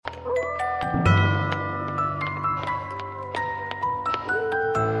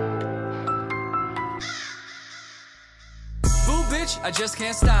bitch, I just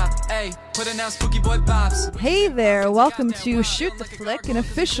can't stop. Hey, putting out spooky boy bops. Hey there, welcome to Shoot the Flick, an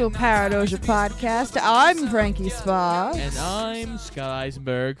official Paradoja podcast. I'm Frankie Spa. And I'm Scott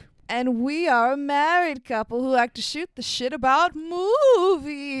Eisenberg. And we are a married couple who like to shoot the shit about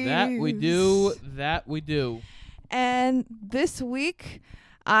movies. That we do. And this week,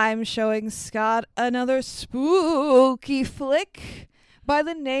 I'm showing Scott another spooky flick by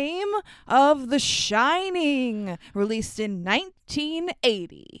the name of The Shining, released in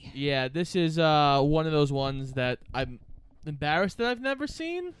 1980. Yeah, this is one of those ones that I'm embarrassed that I've never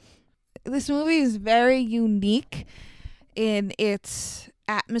seen. This movie is very unique in its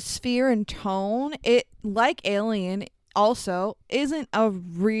atmosphere and tone. It, like Alien, also isn't a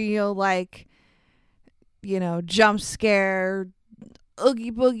real, jump scare,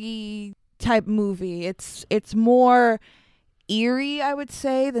 oogie boogie type movie. It's more eerie, I would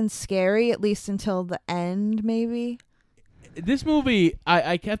say, than scary, at least until the end, maybe. This movie,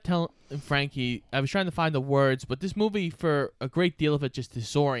 I kept telling Frankie, I was trying to find the words, but this movie, for a great deal of it, just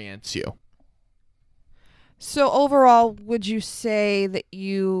disorients you. So overall, would you say that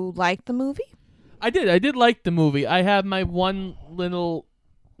you liked the movie? I did like the movie. I have my one little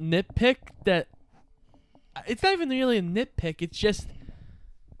nitpick that, it's not even really a nitpick, it's just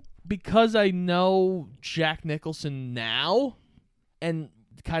because I know Jack Nicholson now and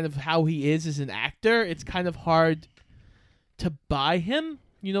kind of how he is as an actor, it's kind of hard to buy him.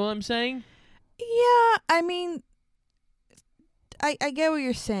 You know what I'm saying? Yeah, I mean, I get what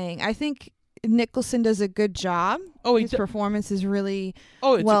you're saying. I think Nicholson does a good job. Oh, his performance is really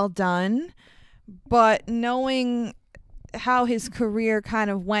well done. But knowing how his career kind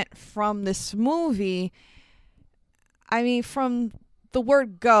of went from this movie, I mean, from the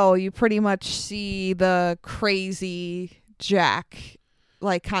word go, you pretty much see the crazy Jack,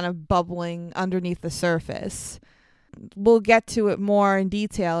 kind of bubbling underneath the surface. We'll get to it more in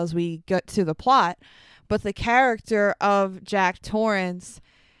detail as we get to the plot, but the character of Jack Torrance,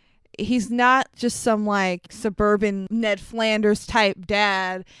 he's not just some suburban Ned Flanders type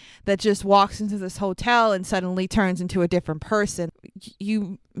dad that just walks into this hotel and suddenly turns into a different person.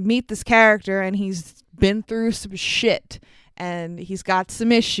 You meet this character and he's been through some shit. And he's got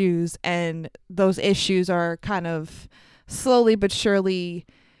some issues, and those issues are kind of slowly but surely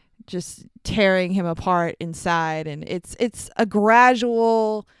just tearing him apart inside. And it's a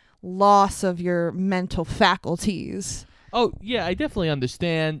gradual loss of your mental faculties. Oh, yeah, I definitely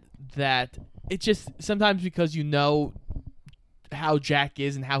understand that. It's just sometimes because you know how Jack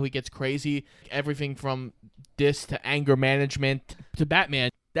is and how he gets crazy, everything from this to anger management to Batman,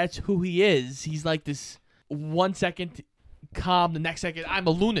 that's who he is. He's like this 1 second calm, the next second I'm a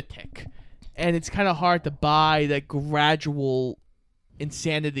lunatic, and it's kind of hard to buy that gradual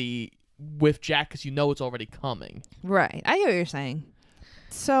insanity with Jack because you know it's already coming. Right, I get what you're saying.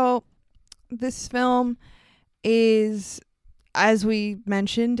 So this film is, as we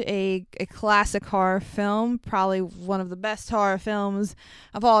mentioned, a classic horror film, probably one of the best horror films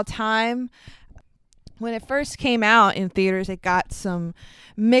of all time. When it first came out in theaters, it got some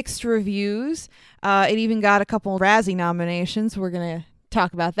mixed reviews. It even got a couple Razzie nominations. We're going to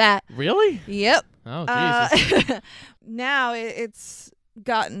talk about that. Really? Yep. Oh, Jesus. Now it's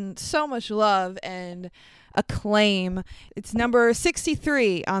gotten so much love and acclaim. It's number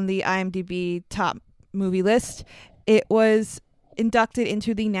 63 on the IMDb top movie list. It was inducted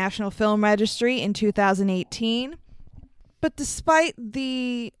into the National Film Registry in 2018. But despite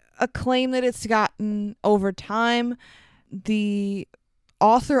the acclaim that it's gotten over time, the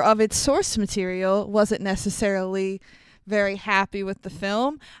author of its source material wasn't necessarily very happy with the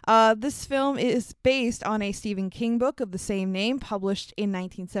film. This film is based on a Stephen King book of the same name, published in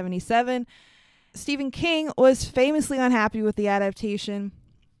 1977. Stephen King was famously unhappy with the adaptation,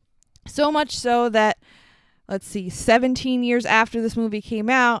 so much so that, 17 years after this movie came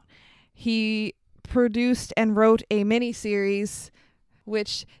out, he produced and wrote a miniseries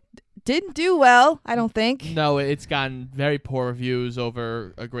which didn't do well, I don't think. No, it's gotten very poor reviews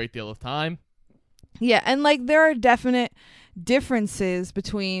over a great deal of time. Yeah, and there are definite differences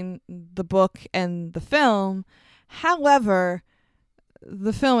between the book and the film. However,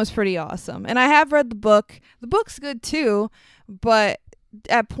 the film is pretty awesome. And I have read the book. The book's good too, but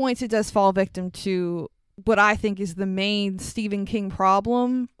at points it does fall victim to what I think is the main Stephen King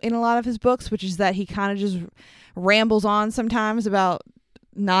problem in a lot of his books, which is that he kind of just rambles on sometimes about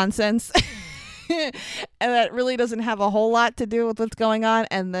nonsense and that really doesn't have a whole lot to do with what's going on,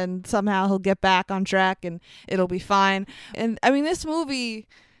 and then somehow he'll get back on track and it'll be fine. And I mean, this movie,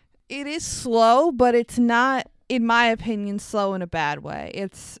 it is slow, but it's not, in my opinion, slow in a bad way.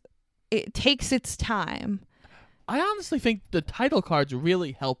 It takes its time. I honestly think the title cards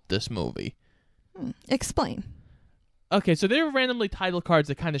really helped this movie. Explain. Okay, so there are randomly title cards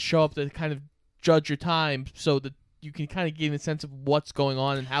that kind of show up to kind of judge your time so that you can kind of gain a sense of what's going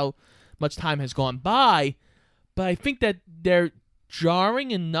on and how much time has gone by. But I think that they're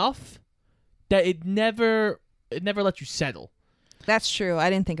jarring enough that it never lets you settle. That's true. I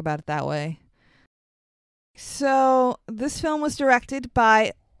didn't think about it that way. So this film was directed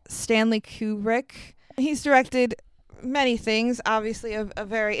by Stanley Kubrick. He's directed many things, obviously a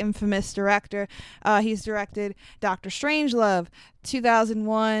very infamous director. He's directed Dr. Strangelove,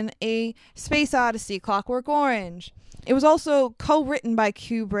 2001, A Space Odyssey, Clockwork Orange. It was also co-written by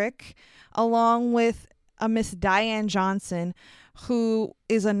Kubrick along with a Miss Diane Johnson, who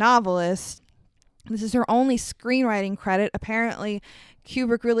is a novelist. This is her only screenwriting credit. Apparently,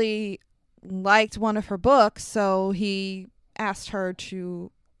 Kubrick really liked one of her books, so he asked her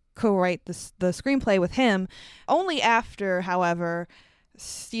to co-write the screenplay with him. Only after, however,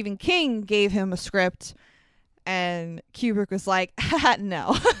 Stephen King gave him a script, and Kubrick was like,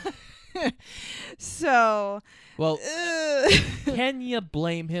 no. So, well, can you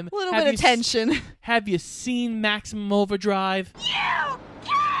blame him? A little bit of tension. Have you seen Maximum Overdrive? You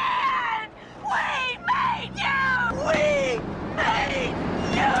can! We made you! We made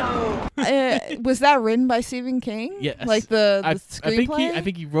you! Was that written by Stephen King? Yes. Like the screenplay? I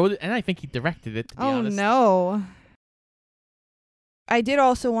think he wrote it, and I think he directed it, to be honest. No. I did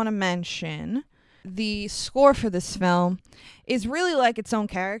also want to mention the score for this film is really like its own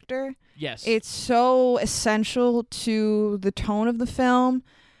character. Yes. It's so essential to the tone of the film.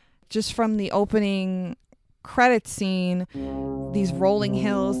 Just from the opening credit scene, these rolling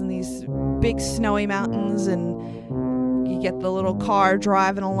hills and these big snowy mountains, and you get the little car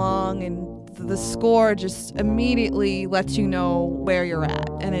driving along, and the score just immediately lets you know where you're at.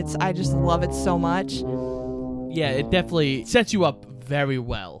 And I just love it so much. Yeah, it definitely sets you up very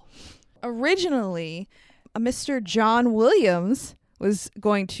well. Originally, a Mr. John Williams was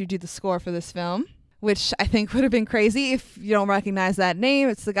going to do the score for this film, which I think would have been crazy if you don't recognize that name.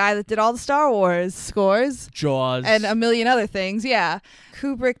 It's the guy that did all the Star Wars scores. Jaws. And a million other things, yeah.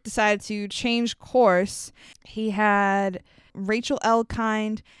 Kubrick decided to change course. He had Rachel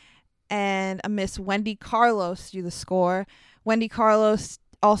Elkind and a Miss Wendy Carlos do the score. Wendy Carlos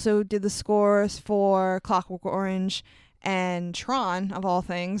also did the scores for Clockwork Orange and Tron, of all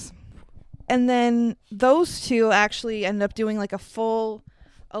things. And then those two actually ended up doing like a full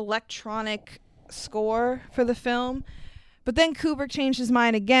electronic score for the film. But then Kubrick changed his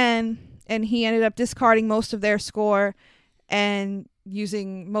mind again, and he ended up discarding most of their score and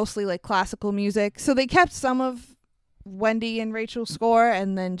using mostly like classical music. So they kept some of Wendy and Rachel's score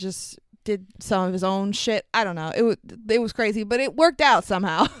and then just did some of his own shit. I don't know. It was crazy, but it worked out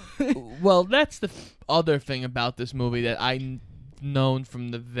somehow. Well, that's the other thing about this movie that I known from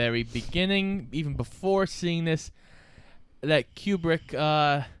the very beginning, even before seeing this, that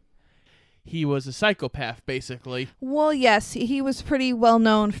Kubrick, he was a psychopath, basically. Well, yes, he was pretty well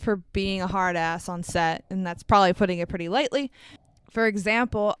known for being a hard ass on set, and that's probably putting it pretty lightly. For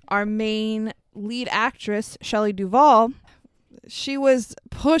example, our main lead actress, Shelley Duvall, she was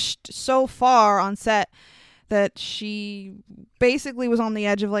pushed so far on set that she basically was on the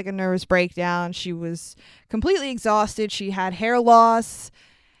edge of like a nervous breakdown. She was completely exhausted. She had hair loss.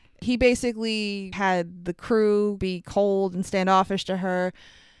 He basically had the crew be cold and standoffish to her,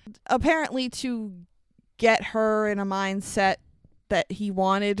 apparently to get her in a mindset that he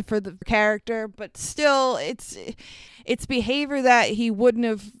wanted for the character, but still it's behavior that he wouldn't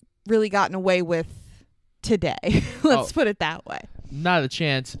have really gotten away with today. Let's put it that way. Not a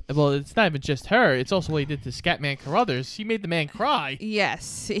chance. Well, it's not even just her. It's also what he did to Scatman Carruthers. He made the man cry.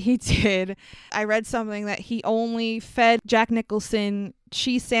 Yes, he did. I read something that he only fed Jack Nicholson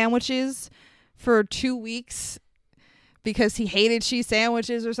cheese sandwiches for 2 weeks because he hated cheese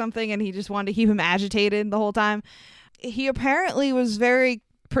sandwiches or something, and he just wanted to keep him agitated the whole time. He apparently was very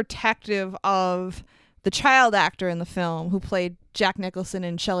protective of the child actor in the film who played Jack Nicholson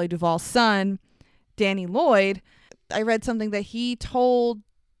and Shelley Duvall's son, Danny Lloyd. I read something that he told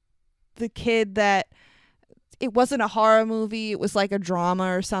the kid that it wasn't a horror movie, it was like a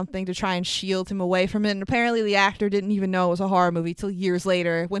drama or something to try and shield him away from it. And apparently the actor didn't even know it was a horror movie till years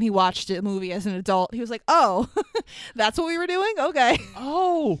later when he watched the movie as an adult. He was like, oh, that's what we were doing? Okay.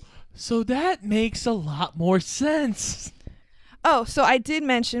 Oh, so that makes a lot more sense. Oh, so I did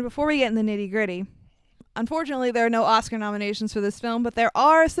mention, before we get in the nitty-gritty, unfortunately there are no Oscar nominations for this film, but there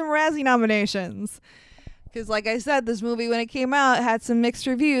are some Razzie nominations. Because like I said, this movie, when it came out, had some mixed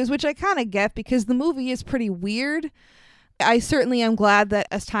reviews, which I kind of get because the movie is pretty weird. I certainly am glad that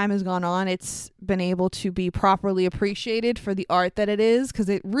as time has gone on, it's been able to be properly appreciated for the art that it is, because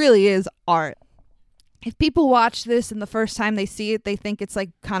it really is art. If people watch this and the first time they see it, they think it's like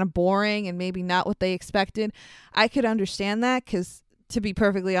kind of boring and maybe not what they expected, I could understand that, because to be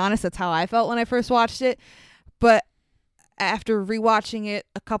perfectly honest, that's how I felt when I first watched it. But after rewatching it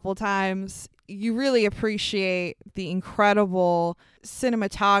a couple times, you really appreciate the incredible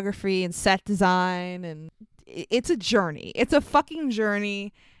cinematography and set design, and it's a journey. It's a fucking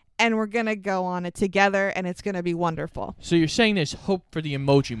journey, and we're going to go on it together, and it's going to be wonderful. So you're saying there's hope for the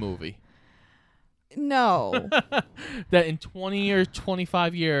Emoji Movie? No. That in 20 or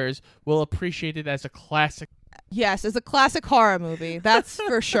 25 years, we'll appreciate it as a classic. Yes, as a classic horror movie. That's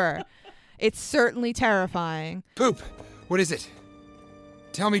for sure. It's certainly terrifying. Poop! What is it?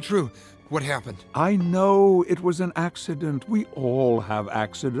 Tell me true. What happened? I know it was an accident. We all have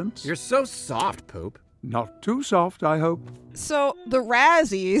accidents. You're so soft, Poop. Not too soft, I hope. So, the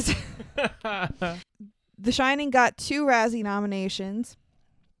Razzies. The Shining got 2 Razzie nominations.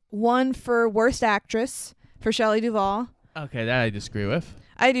 One for Worst Actress for Shelley Duvall. Okay, that I disagree with.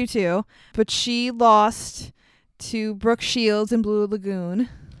 I do too. But she lost to Brooke Shields in Blue Lagoon.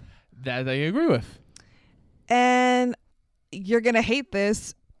 That I agree with. And you're going to hate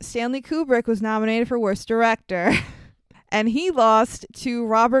this. Stanley Kubrick was nominated for Worst Director. And he lost to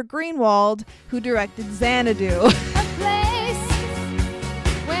Robert Greenwald, who directed Xanadu.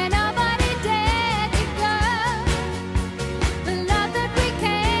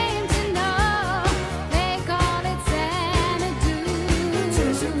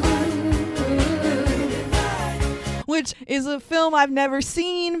 Which is a film I've never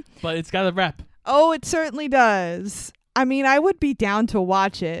seen. But it's got a rep. Oh, it certainly does. I mean, I would be down to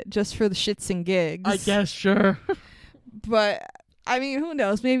watch it just for the shits and gigs. I guess, sure. But, I mean, who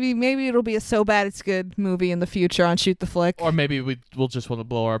knows? Maybe it'll be a So Bad It's Good movie in the future on Shoot the Flick. Or maybe we'll just want to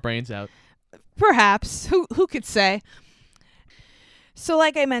blow our brains out. Perhaps. Who could say? So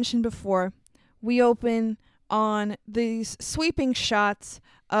like I mentioned before, we open on these sweeping shots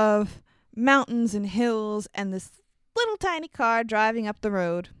of mountains and hills and this little tiny car driving up the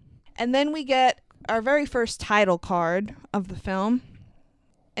road. And then we get our very first title card of the film.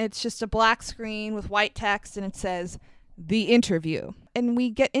 It's just a black screen with white text, and it says, The Interview. And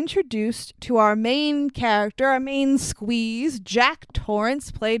we get introduced to our main character, our main squeeze, Jack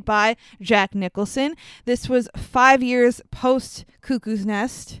Torrance, played by Jack Nicholson. This was 5 years post Cuckoo's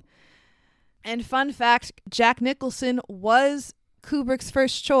Nest. And fun fact, Jack Nicholson was Kubrick's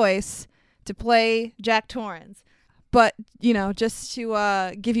first choice to play Jack Torrance. But, you know, just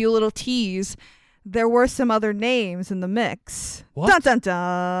to give you a little tease, there were some other names in the mix. What? Dun dun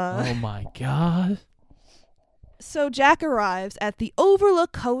dun. Oh my God. So Jack arrives at the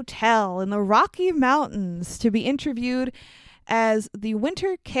Overlook Hotel in the Rocky Mountains to be interviewed as the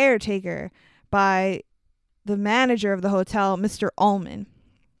winter caretaker by the manager of the hotel, Mr. Ullman.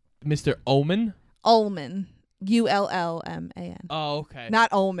 Mr. Omen? Ullman. Ullman. Oh, okay.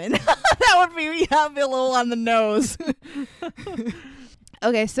 Not Ullman. That would be a little on the nose.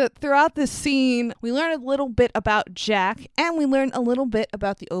 Okay, so throughout this scene, we learn a little bit about Jack, and we learn a little bit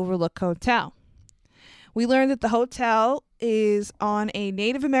about the Overlook Hotel. We learn that the hotel is on a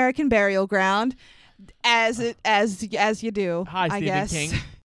Native American burial ground, as you do. Hi, I Stephen guess. King.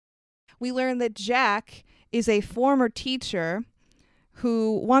 We learn that Jack is a former teacher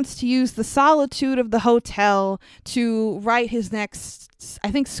who wants to use the solitude of the hotel to write his next, I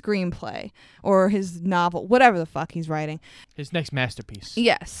think, screenplay or his novel, whatever the fuck he's writing. His next masterpiece.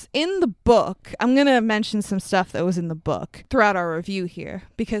 Yes. In the book, I'm going to mention some stuff that was in the book throughout our review here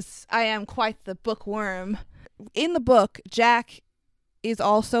because I am quite the bookworm. In the book, Jack is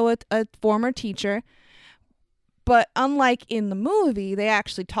also a former teacher, but unlike in the movie, they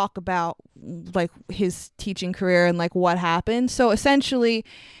actually talk about like his teaching career and like what happened. So essentially,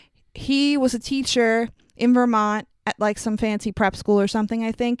 he was a teacher in Vermont at like some fancy prep school or something,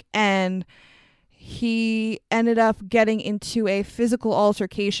 I think, and he ended up getting into a physical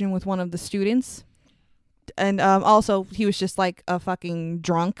altercation with one of the students. And also, he was just like a fucking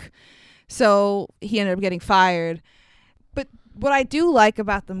drunk. So he ended up getting fired. But what I do like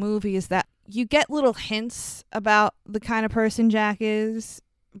about the movie is that you get little hints about the kind of person Jack is,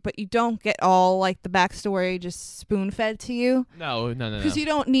 but you don't get all like the backstory just spoon-fed to you. No. Because you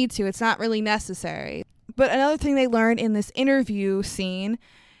don't need to. It's not really necessary. But another thing they learn in this interview scene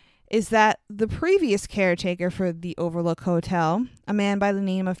is that the previous caretaker for the Overlook Hotel, a man by the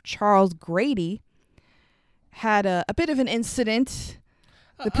name of Charles Grady, had a bit of an incident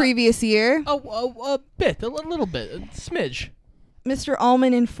the previous year. A little bit, a smidge. Mr.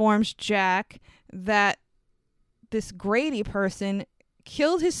 Ullman informs Jack that this Grady person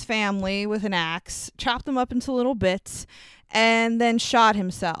killed his family with an axe, chopped them up into little bits, and then shot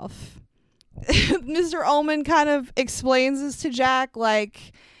himself. Mr. Ullman kind of explains this to Jack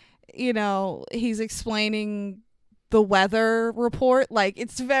like, you know, he's explaining the weather report. Like,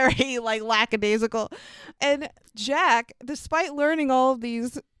 it's very, like, lackadaisical. And Jack, despite learning all of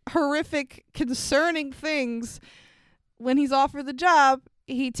these horrific, concerning things, when he's offered the job,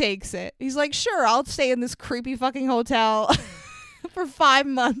 he takes it. He's like, sure, I'll stay in this creepy fucking hotel for 5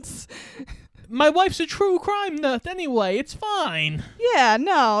 months. My wife's a true crime nut anyway. It's fine. Yeah,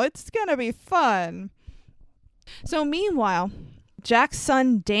 no, it's gonna be fun. So meanwhile, Jack's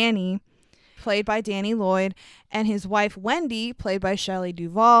son Danny, played by Danny Lloyd, and his wife Wendy, played by Shelley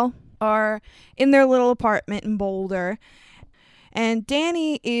Duvall, are in their little apartment in Boulder. And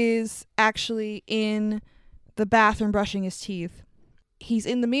Danny is actually in the bathroom brushing his teeth. He's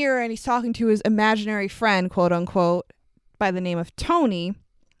in the mirror and he's talking to his imaginary friend, quote unquote, by the name of Tony.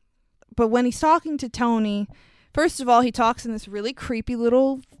 But when he's talking to Tony, first of all, he talks in this really creepy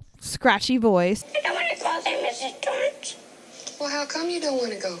little scratchy voice. I don't want to go there, Mrs. Torrance. Well, how come you don't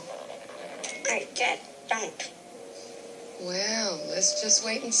want to go? I just don't. Well, let's just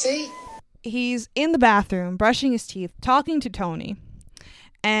wait and see. He's in the bathroom, brushing his teeth, talking to Tony.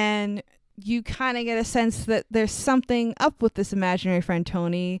 And you kind of get a sense that there's something up with this imaginary friend,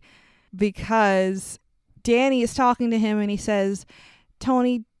 Tony, because Danny is talking to him and he says,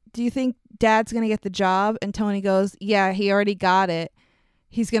 Tony, do you think Dad's going to get the job? And Tony goes, yeah, he already got it.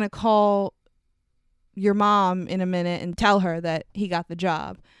 He's going to call your mom in a minute and tell her that he got the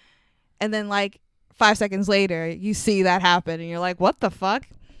job. And then like 5 seconds later, you see that happen and you're like, what the fuck?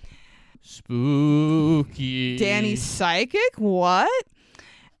 Spooky. Danny's psychic? What?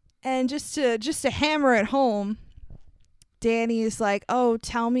 And just to hammer it home, Danny is like, oh,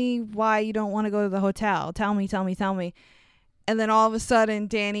 tell me why you don't want to go to the hotel. Tell me. And then all of a sudden,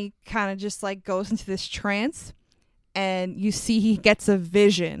 Danny kind of just like goes into this trance and you see he gets a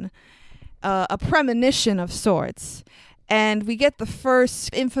vision, a premonition of sorts. And we get the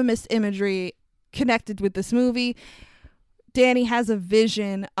first infamous imagery connected with this movie. Danny has a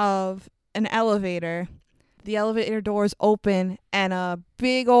vision of an elevator. The elevator doors open and a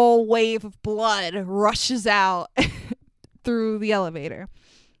big old wave of blood rushes out through the elevator.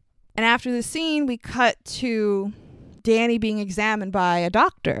 And after the scene, we cut to Danny being examined by a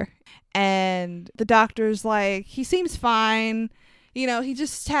doctor. And the doctor's like, he seems fine. You know, he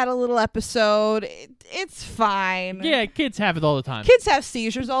just had a little episode. It's fine. Yeah, kids have it all the time. Kids have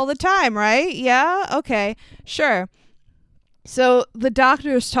seizures all the time, right? Yeah? Okay, sure. So the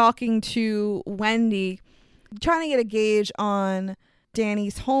doctor is talking to Wendy, trying to get a gauge on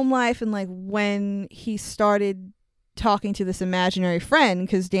Danny's home life and like when he started talking to this imaginary friend,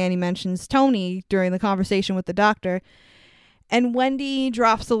 because Danny mentions Tony during the conversation with the doctor. And Wendy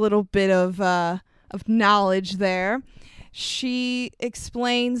drops a little bit of knowledge there. She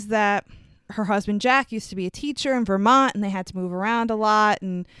explains that her husband Jack used to be a teacher in Vermont and they had to move around a lot.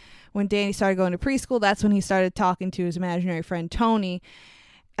 And when Danny started going to preschool, that's when he started talking to his imaginary friend Tony.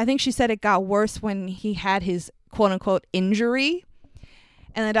 I think she said it got worse when he had his quote unquote injury.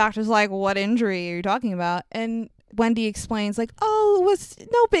 And the doctor's like, what injury are you talking about? And Wendy explains like, oh, it was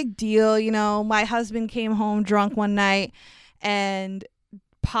no big deal. You know, my husband came home drunk one night and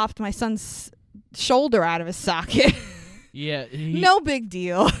popped my son's shoulder out of his socket. Yeah. No big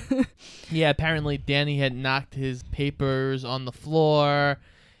deal. Yeah, apparently Danny had knocked his papers on the floor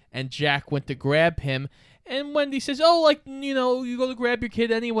and Jack went to grab him. And Wendy says, oh, like, you know, you go to grab your kid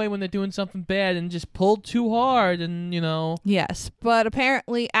anyway when they're doing something bad and just pulled too hard and, you know. Yes, but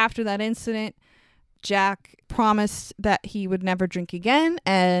apparently after that incident, Jack promised that he would never drink again,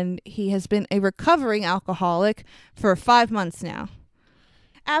 and he has been a recovering alcoholic for 5 months now.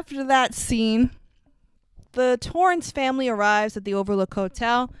 After that scene, the Torrance family arrives at the Overlook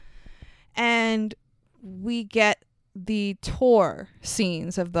Hotel, and we get the tour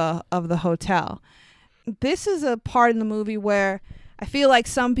scenes of the hotel. This is a part in the movie where I feel like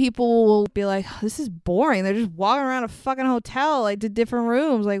some people will be like, oh, this is boring. They're just walking around a fucking hotel, like to different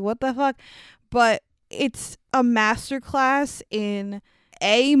rooms. Like, what the fuck? But it's a masterclass in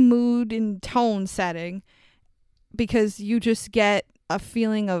a mood and tone setting because you just get a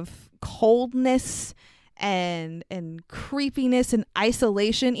feeling of coldness and creepiness and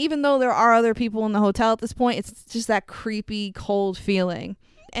isolation. Even though there are other people in the hotel at this point, it's just that creepy, cold feeling.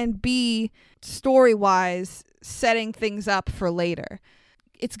 And B, story-wise, setting things up for later.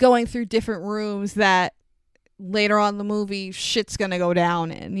 It's going through different rooms that later on in the movie, shit's gonna go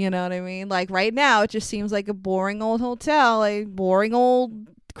down in, you know what I mean? Like right now, it just seems like a boring old hotel, a boring old,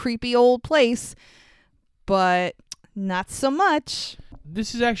 creepy old place. but not so much.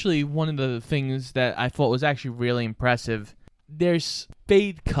 This is actually one of the things that I thought was actually really impressive. There's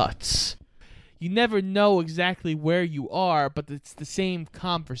fade cuts. You never know exactly where you are, but it's the same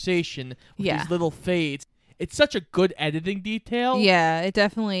conversation with these little fades. It's such a good editing detail. Yeah, it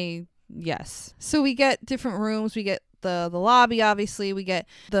definitely, yes. So we get different rooms. We get the lobby, obviously. We get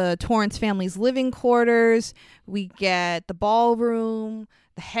the Torrance family's living quarters. We get the ballroom,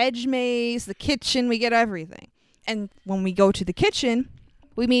 the hedge maze, the kitchen. We get everything. And when we go to the kitchen,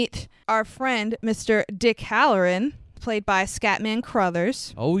 we meet our friend, Mr. Dick Halloran, played by Scatman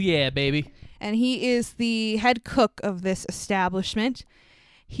Crothers. Oh, yeah, baby. And he is the head cook of this establishment.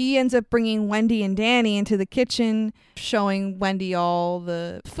 He ends up bringing Wendy and Danny into the kitchen, showing Wendy all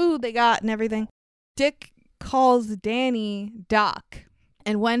the food they got and everything. Dick calls Danny Doc.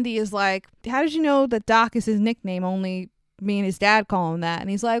 And Wendy is like, how did you know that Doc is his nickname? Only me and his dad call him that.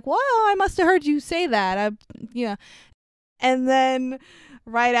 And he's like, well, I must have heard you say that. And then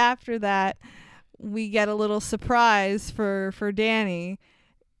right after that, we get a little surprise for Danny.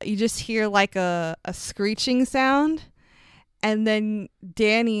 You just hear like a screeching sound, and then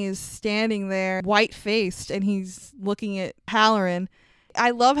Danny is standing there white-faced, and he's looking at Halloran. I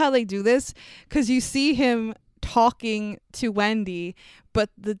love how they do this, because you see him talking to Wendy,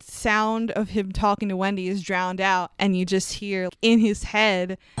 but the sound of him talking to Wendy is drowned out, and you just hear in his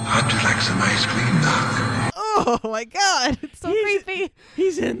head, How'd you like some ice cream, Doc? oh my god, it's so creepy.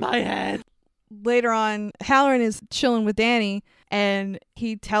 He's in my head. Later on, Halloran is chilling with Danny, and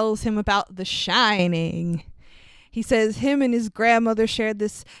he tells him about The Shining. He says him and his grandmother shared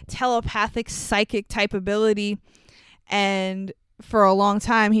this telepathic psychic type ability, and for a long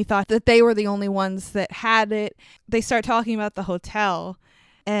time he thought that they were the only ones that had it. They start talking about the hotel,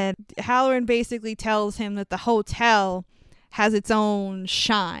 and Halloran basically tells him that the hotel has its own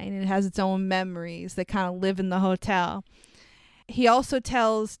shine. It has its own memories that kind of live in the hotel. He also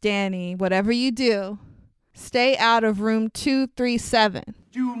tells Danny, whatever you do, stay out of room 237.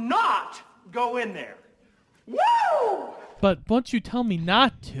 Do not go in there. Woo! But once you tell me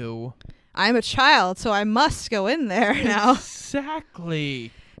not to... I'm a child, so I must go in there now.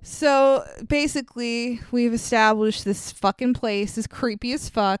 Exactly. So basically, we've established this fucking place is creepy as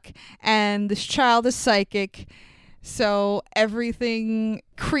fuck, and this child is psychic. So everything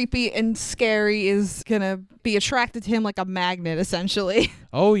creepy and scary is gonna be attracted to him like a magnet, essentially.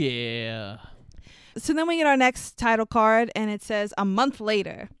 Oh, yeah. So then we get our next title card, and it says a month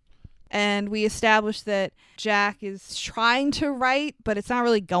later. And we establish that Jack is trying to write, but it's not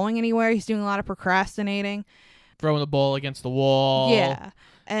really going anywhere. He's doing a lot of procrastinating. Throwing the ball against the wall. Yeah.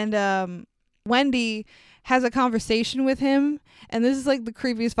 And Wendy has a conversation with him, and this is like the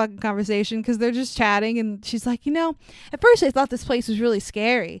creepiest fucking conversation, because they're just chatting, and she's like, at first I thought this place was really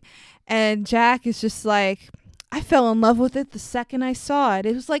scary. And Jack is just like, I fell in love with it the second I saw it.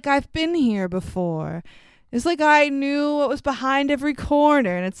 It was like I've been here before. It's like I knew what was behind every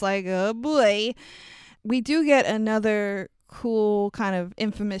corner. And it's like, oh boy. We do get another cool kind of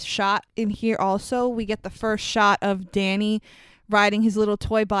infamous shot in here also. We get the first shot of Danny riding his little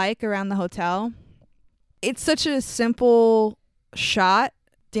toy bike around the hotel. It's such a simple shot.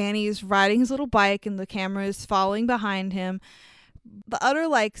 Danny's riding his little bike and the camera is following behind him. The utter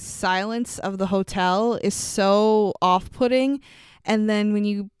silence of the hotel is so off-putting. And then when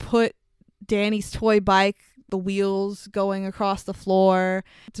you put Danny's toy bike, the wheels going across the floor,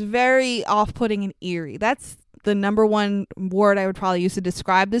 it's very off-putting and eerie. That's the number one word I would probably use to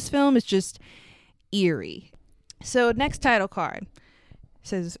describe this film, is just eerie. So next title card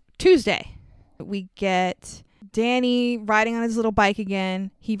says Tuesday. We get Danny riding on his little bike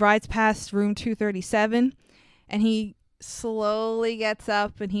again. He rides past room 237, and he slowly gets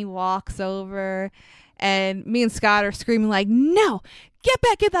up and he walks over, and me and Scott are screaming like, no, get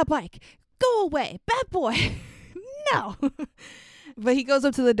back in that bike, go away, bad boy. No. But he goes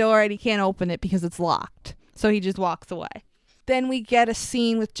up to the door and he can't open it because it's locked, so he just walks away. Then we get a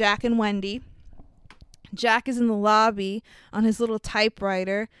scene with Jack and Wendy. Jack is in the lobby on his little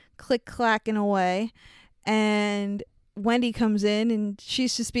typewriter, click-clacking away, and Wendy comes in and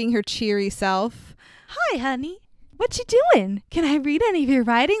she's just being her cheery self. Hi, honey. What you doing? Can I read any of your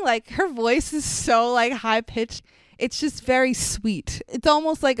writing? Her voice is so high-pitched. It's just very sweet. It's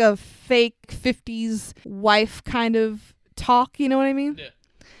almost like a fake 50s wife kind of talk, you know what I mean?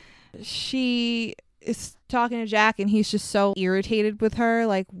 Yeah. She is talking to Jack and he's just so irritated with her,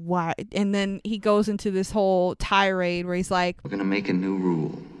 why? And then he goes into this whole tirade where he's like, we're gonna make a new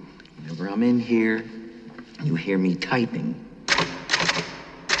rule. Whenever I'm in here, you hear me typing,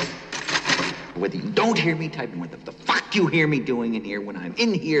 Whether you don't hear me typing, what the fuck you hear me doing in here, when I'm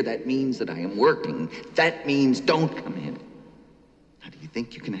in here, that means that I am working. That means don't come in. How do you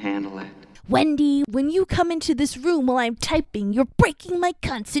think you can handle that? Wendy, when you come into this room while I'm typing, you're breaking my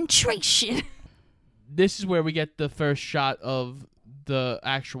concentration. This is where we get the first shot of the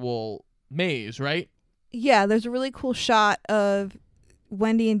actual maze, right? Yeah, there's a really cool shot of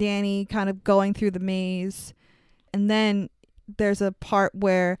Wendy and Danny kind of going through the maze. And then there's a part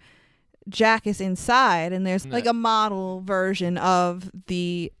where Jack is inside and there's like a model version of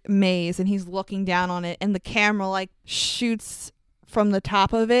the maze and he's looking down on it and the camera like shoots from the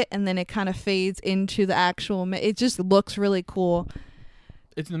top of it and then it kind of fades into the actual maze. It just looks really cool.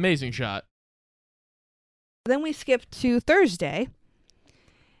 It's an amazing shot. Then we skip to Thursday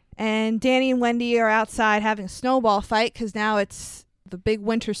and Danny and Wendy are outside having a snowball fight because now it's the big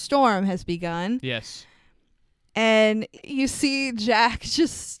winter storm has begun. Yes. And you see Jack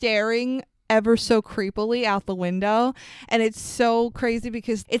just staring ever so creepily out the window. And it's so crazy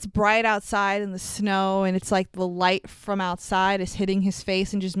because it's bright outside in the snow and it's like the light from outside is hitting his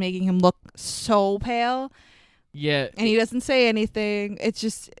face and just making him look so pale. Yeah. And he doesn't say anything. It's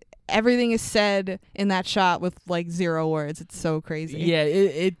just everything is said in that shot with like 0 words. It's so crazy. Yeah,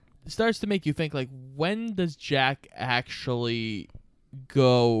 it starts to make you think like, when does Jack actually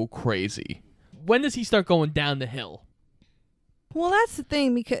go crazy? When does he start going down the hill? Well, that's the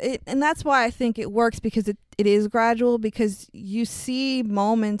thing, because and that's why I think it works, because it is gradual, because you see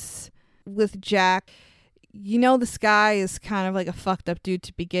moments with Jack. You know this guy is kind of like a fucked up dude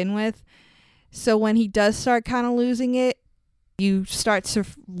to begin with. So when he does start kind of losing it, you start to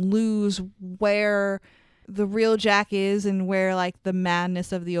lose where the real Jack is and where like the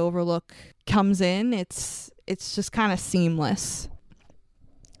madness of the Overlook comes in. It's just kind of seamless.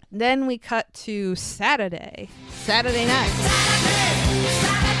 Then we cut to Saturday night.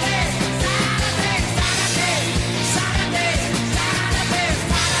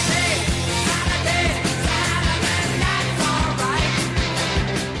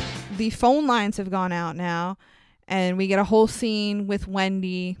 The phone lines have gone out now, and we get a whole scene with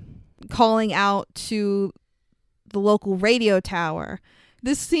Wendy calling out to the local radio tower.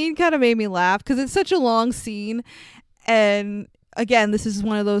 This scene kind of made me laugh because it's such a long scene, and again, this is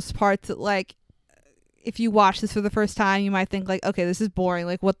one of those parts that, like, if you watch this for the first time, you might think, like, okay, this is boring.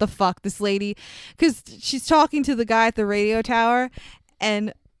 Like, what the fuck? This lady... Because she's talking to the guy at the radio tower,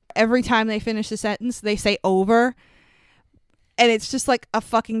 and every time they finish the sentence, they say over. And it's just, like, a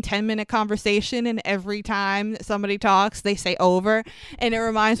fucking 10-minute conversation, and every time somebody talks, they say over. And it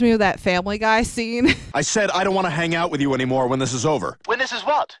reminds me of that Family Guy scene. I said I don't want to hang out with you anymore when this is over. When this is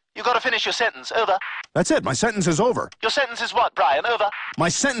what? You gotta finish your sentence. Over. That's it. My sentence is over. Your sentence is what, Brian? Over. My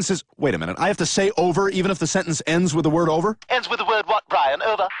sentence is... Wait a minute. I have to say over even if the sentence ends with the word over? Ends with the word what, Brian?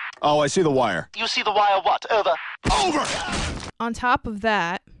 Over. Oh, I see the wire. You see the wire what? Over. Over! On top of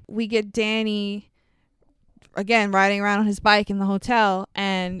that, we get Danny, again, riding around on his bike in the hotel,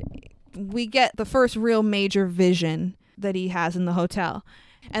 and we get the first real major vision that he has in the hotel.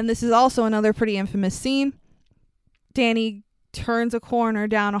 And this is also another pretty infamous scene. Danny turns a corner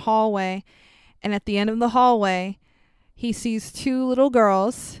down a hallway, and at the end of the hallway, he sees 2 little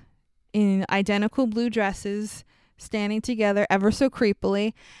girls in identical blue dresses standing together ever so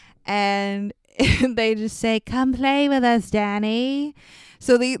creepily, and they just say, "Come play with us, Danny."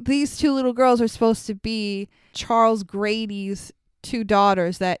 So these 2 little girls are supposed to be Charles Grady's 2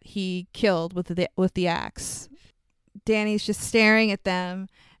 daughters that he killed with the axe. Danny's just staring at them,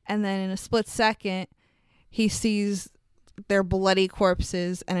 and then in a split second, he sees their bloody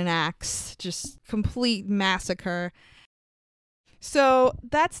corpses and an axe. Just complete massacre. So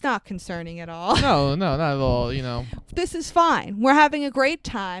that's not concerning at all. No, not at all, you know. This is fine. We're having a great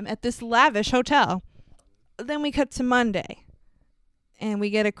time at this lavish hotel. Then we cut to Monday, and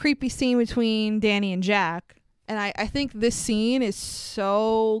we get a creepy scene between Danny and Jack. And I think this scene is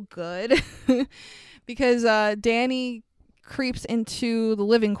so good because Danny creeps into the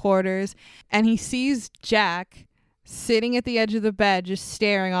living quarters, and he sees Jack sitting at the edge of the bed just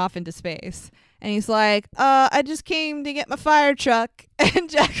staring off into space. And he's like, I just came to get my fire truck. And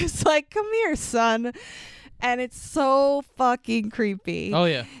Jack is like, come here, son. And it's so fucking creepy. Oh,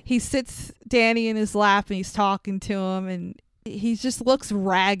 yeah. He sits Danny in his lap and he's talking to him, and he just looks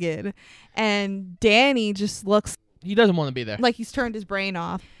ragged. And Danny just looks... He doesn't want to be there. Like he's turned his brain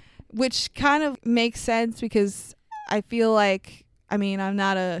off, which kind of makes sense because I feel like, I mean, I'm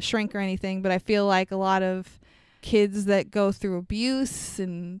not a shrink or anything, but I feel like a lot of kids that go through abuse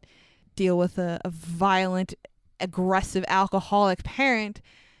and deal with a violent, aggressive, alcoholic parent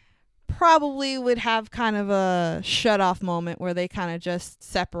probably would have kind of a shut off moment where they kind of just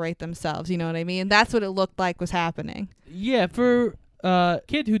separate themselves. You know what I mean? That's what it looked like was happening. Yeah, for a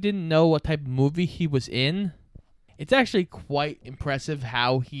kid who didn't know what type of movie he was in, it's actually quite impressive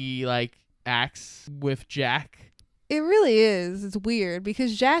how he acts with Jack. It really is. It's weird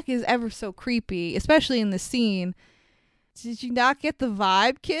because Jack is ever so creepy, especially in the scene. Did you not get the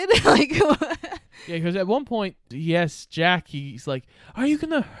vibe, kid? Yeah, because at one point, yes, Jack, he's like, "Are you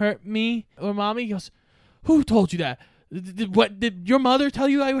gonna hurt me or mommy?" He goes, "Who told you that? Did your mother tell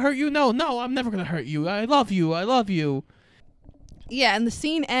you I hurt you? No, I'm never gonna hurt you. I love you." Yeah, and the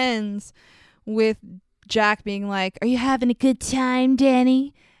scene ends with Jack being like, "Are you having a good time,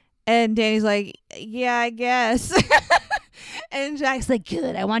 Danny?" And Danny's like, "Yeah, I guess." And Jack's like,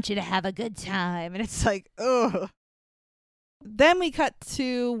 "Good, I want you to have a good time." And it's like, ugh. Then we cut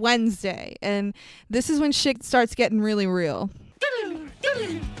to Wednesday, and this is when shit starts getting really real.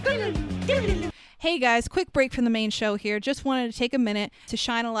 Hey guys, quick break from the main show here. Just wanted to take a minute to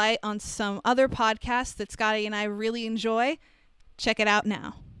shine a light on some other podcasts that Scotty and I really enjoy. Check it out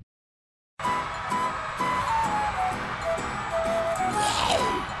now.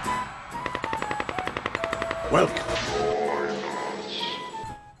 Welcome.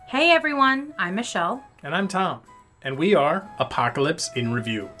 Hey everyone, I'm Michelle. And I'm Tom. And we are Apocalypse in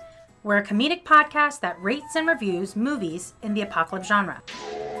Review. We're a comedic podcast that rates and reviews movies in the apocalypse genre.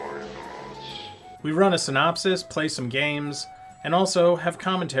 We run a synopsis, play some games, and also have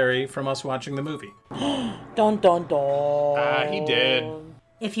commentary from us watching the movie. Dun dun dun. He did.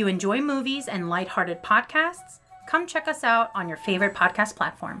 If you enjoy movies and lighthearted podcasts, come check us out on your favorite podcast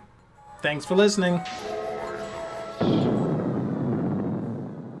platform. Thanks for listening.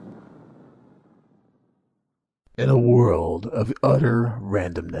 In a world of utter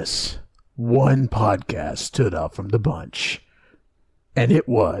randomness, one podcast stood out from the bunch. And it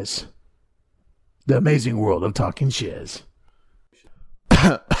was The Amazing World of Talking Shiz.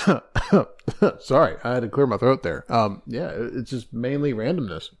 Sorry, I had to clear my throat there. Yeah, it's just mainly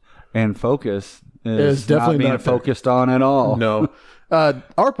randomness. And focus is definitely not being not focused on at all. No.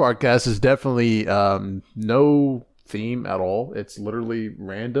 Our podcast is definitely no theme at all. It's literally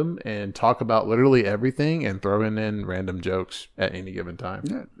random and talk about literally everything and throwing in random jokes at any given time.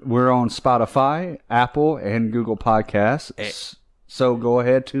 Yeah. We're on Spotify, Apple, and Google Podcasts. So go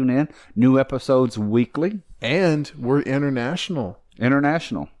ahead, tune in. New episodes weekly. And we're international.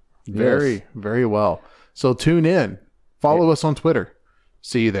 Very, yes. Very well. So tune in. Follow us on Twitter.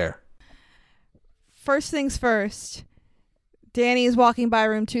 See you there. First things first, Danny is walking by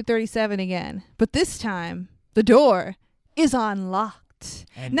room 237 again. But this time, the door is unlocked.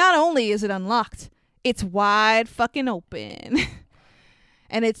 And not only is it unlocked, it's wide fucking open.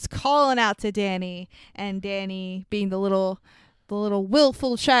 And it's calling out to Danny. And Danny, being the little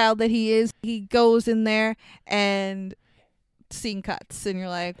willful child that he is, he goes in there and scene cuts. And you're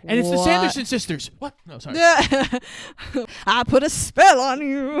like, and it's what? the Sanderson sisters. What? No, sorry. I put a spell on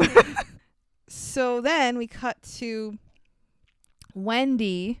you. So then we cut to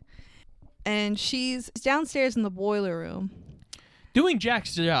Wendy. And she's downstairs in the boiler room. Doing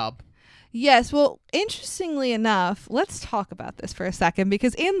Jack's job. Yes, well, interestingly enough, let's talk about this for a second.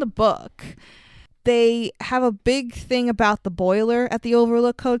 Because in the book, they have a big thing about the boiler at the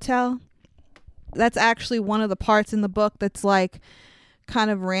Overlook Hotel. That's actually one of the parts in the book that's kind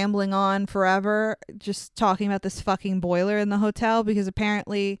of rambling on forever. Just talking about this fucking boiler in the hotel. Because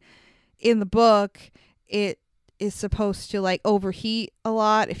apparently in the book, it is supposed to overheat a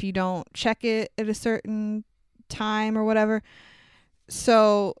lot if you don't check it at a certain time or whatever.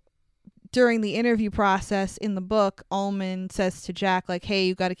 So during the interview process in the book, Ullman says to Jack, hey,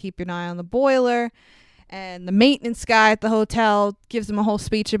 you got to keep your eye on the boiler. And the maintenance guy at the hotel gives him a whole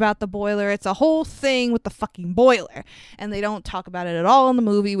speech about the boiler. It's a whole thing with the fucking boiler. And they don't talk about it at all in the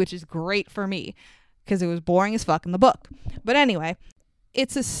movie, which is great for me because it was boring as fuck in the book. But anyway,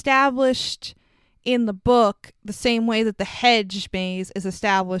 it's established in the book the same way that the hedge maze is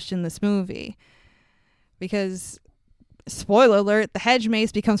established in this movie. Because, spoiler alert, the hedge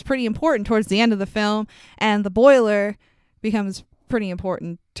maze becomes pretty important towards the end of the film, and the boiler becomes pretty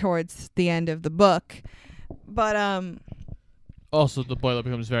important towards the end of the book. But, also, the boiler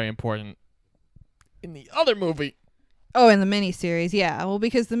becomes very important in the other movie. Oh, in the miniseries, yeah. Well,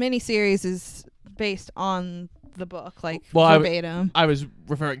 because the miniseries is based on the book, verbatim. I was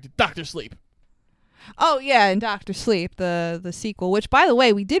referring to Dr. Sleep. Oh, yeah, and Dr. Sleep, the sequel, which, by the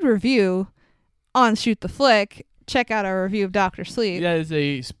way, we did review on Shoot the Flick. Check out our review of Dr. Sleep. That is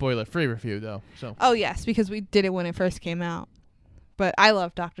a spoiler-free review, though. So. Oh, yes, because we did it when it first came out. But I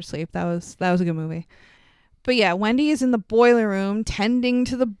love Dr. Sleep. That was a good movie. But yeah, Wendy is in the boiler room tending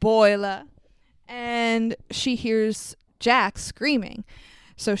to the boiler, and she hears Jack screaming.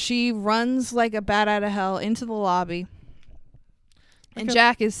 So she runs like a bat out of hell into the lobby, and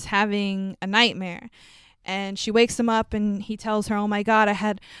Jack is having a nightmare. And she wakes him up, and he tells her, "Oh my God, I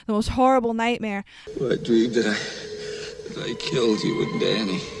had the most horrible nightmare." Well, I dreamed that I killed you and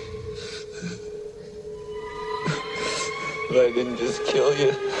Danny. But I didn't just kill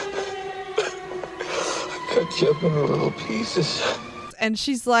you. I cut you up into little pieces. And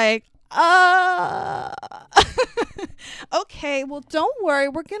she's like, okay, well, don't worry.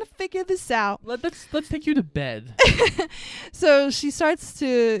 We're going to figure this out. Let's take you to bed. So she starts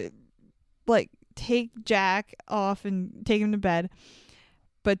to, like, take Jack off and take him to bed.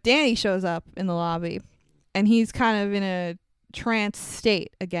 But Danny shows up in the lobby, and he's kind of in a trance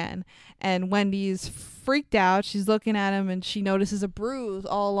state again. And Wendy's freaked out. She's looking at him, and she notices a bruise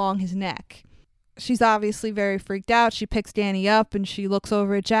all along his neck. She's obviously very freaked out. She picks Danny up, and she looks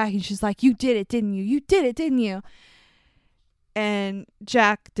over at Jack, and she's like, "You did it, didn't you? You did it, didn't you?" And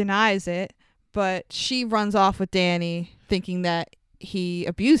Jack denies it, but she runs off with Danny, thinking that he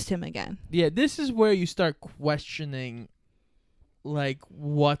abused him again. Yeah, this is where you start questioning, like,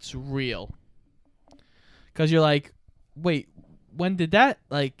 what's real. Because you're like, wait, when did that,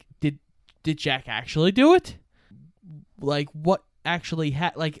 like, did Jack actually do it? Like, what actually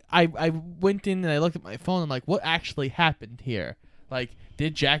happened? Like, I went in and I looked at my phone. I'm like, what actually happened here? Like,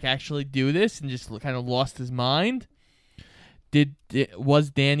 did Jack actually do this and just kind of lost his mind?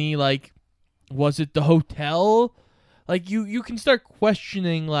 Was Danny, like, was it the hotel? Like, you can start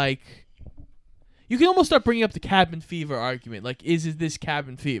questioning, like, you can almost start bringing up the cabin fever argument. Like, is this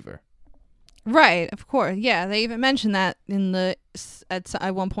cabin fever? Right, of course. Yeah, they even mentioned that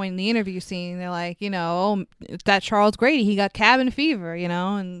at one point in the interview scene. They're like, you know, oh, that Charles Grady, he got cabin fever, you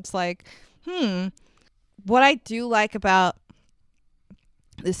know? And it's like, What I do like about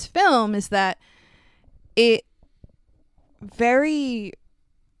this film is that it very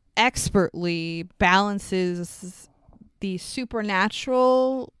expertly balances the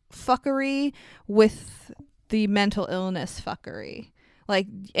supernatural fuckery with the mental illness fuckery. Like,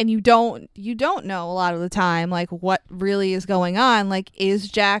 and you don't know a lot of the time, like, what really is going on. Like, is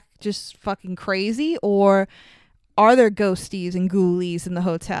Jack just fucking crazy, or are there ghosties and ghoulies in the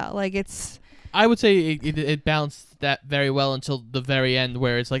hotel? Like, I would say it balanced that very well until the very end,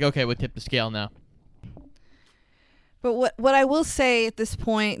 where it's like, okay, we'll tip the scale now. But what I will say at this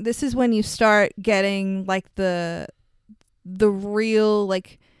point, this is when you start getting, like, the real,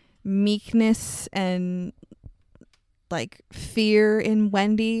 like, meekness and, like, fear in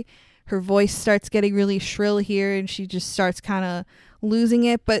Wendy. Her voice starts getting really shrill here, and she just starts kind of losing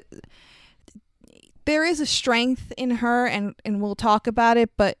it. But there is a strength in her, and we'll talk about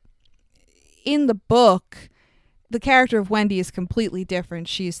it. But in the book, the character of Wendy is completely different.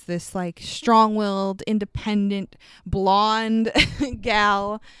 She's this, like, strong-willed, independent, blonde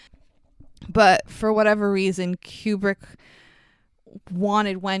gal. But for whatever reason, Kubrick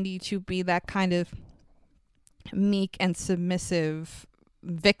wanted Wendy to be that kind of meek and submissive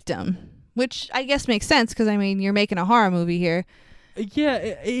victim, which I guess makes sense because, I mean, you're making a horror movie here. Yeah,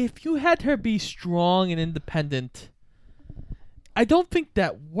 if you had her be strong and independent, I don't think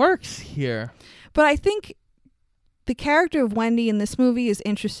that works here. But I think the character of Wendy in this movie is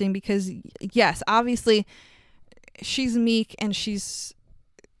interesting because, yes, obviously she's meek and she's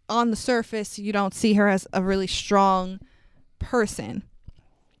on the surface, you don't see her as a really strong person.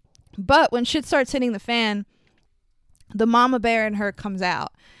 But when shit starts hitting the fan, the mama bear in her comes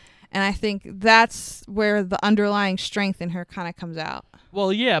out. And I think that's where the underlying strength in her kind of comes out.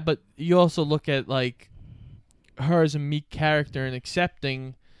 Well, yeah, but you also look at, like, her as a meek character and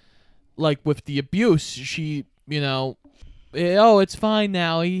accepting, like, with the abuse, she, you know, oh, it's fine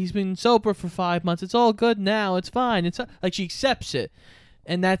now. He's been sober for 5 months. It's all good now. It's fine. It's like, she accepts it.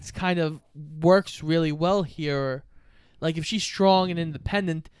 And that's kind of works really well here. Like, if she's strong and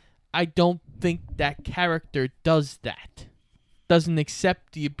independent, I don't think that character does that. Doesn't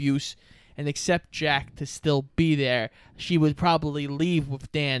accept the abuse and accept Jack to still be there. She would probably leave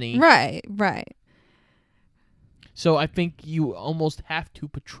with Danny. Right. So I think you almost have to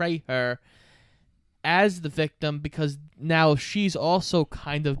portray her as the victim, because now if she's also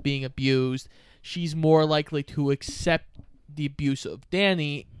kind of being abused, she's more likely to accept the abuse of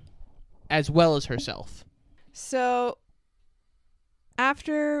Danny as well as herself. So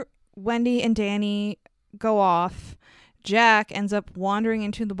after Wendy and Danny go off, Jack ends up wandering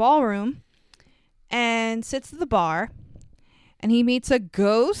into the ballroom and sits at the bar, and he meets a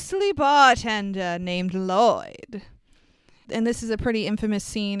ghostly bartender named Lloyd. And this is a pretty infamous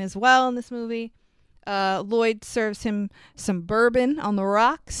scene as well in this movie. Lloyd serves him some bourbon on the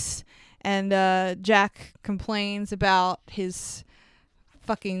rocks, and Jack complains about his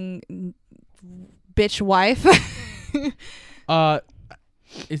fucking bitch wife.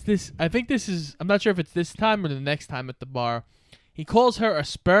 Is this? I think this is. I'm not sure if it's this time or the next time at the bar. He calls her a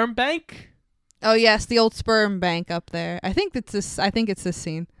sperm bank. Oh yes, the old sperm bank up there. I think it's this. I think it's this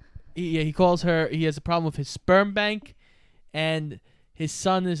scene. He calls her. He has a problem with his sperm bank, and his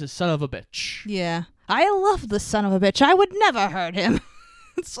son is a son of a bitch. Yeah, I love the son of a bitch. I would never hurt him.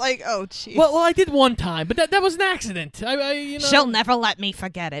 It's like, oh, jeez. Well, I did one time, but that was an accident. You know. She'll never let me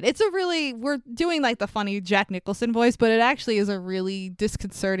forget it. It's a really, we're doing like the funny Jack Nicholson voice, but it actually is a really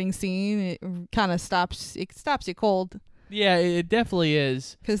disconcerting scene. It kind of stops you cold. Yeah, it definitely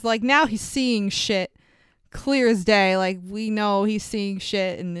is. Because like now he's seeing shit clear as day. Like we know he's seeing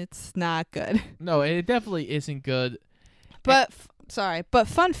shit and it's not good. No, it definitely isn't good. But but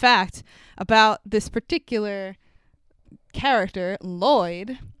fun fact about this particular character,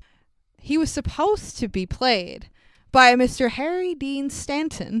 Lloyd, he was supposed to be played by Mr. Harry Dean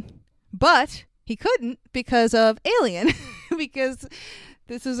Stanton, but he couldn't because of Alien, because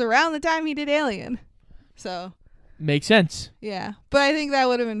this was around the time he did Alien. So makes sense. Yeah, but I think that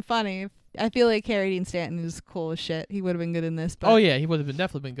would have been funny. I feel like Harry Dean Stanton is cool as shit. He would have been good in this. But oh yeah, he would have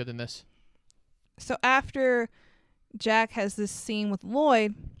definitely been good in this. So after Jack has this scene with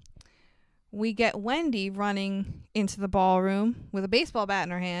Lloyd, we get Wendy running into the ballroom with a baseball bat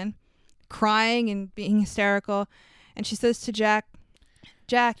in her hand, crying and being hysterical. And she says to Jack,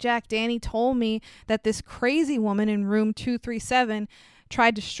 Danny told me that this crazy woman in room 237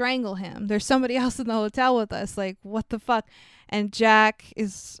 tried to strangle him. There's somebody else in the hotel with us. Like, what the fuck? And Jack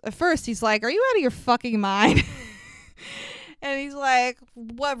is, at first, he's like, are you out of your fucking mind? And he's like,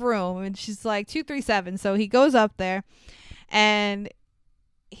 what room? And she's like, 237. So he goes up there and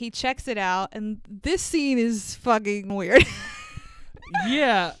he checks it out, and this scene is fucking weird.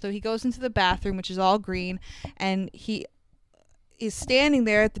 Yeah. So he goes into the bathroom, which is all green, and he is standing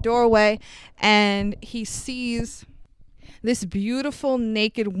there at the doorway, and he sees this beautiful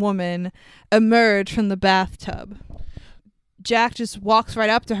naked woman emerge from the bathtub. Jack just walks right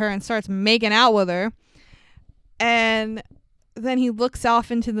up to her and starts making out with her, and then he looks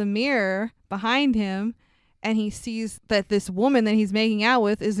off into the mirror behind him, and he sees that this woman that he's making out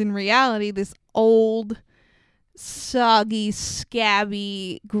with is in reality this old, soggy,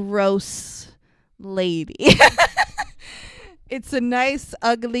 scabby, gross lady. It's a nice,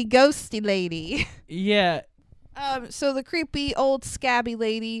 ugly, ghosty lady. Yeah. So the creepy, old, scabby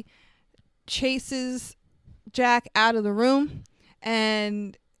lady chases Jack out of the room,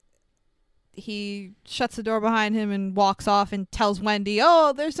 and he shuts the door behind him and walks off and tells Wendy,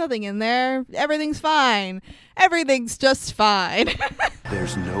 oh, there's nothing in there. Everything's fine. Everything's just fine.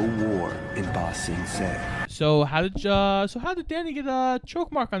 There's no war in Ba Sing Se. So how did Danny get a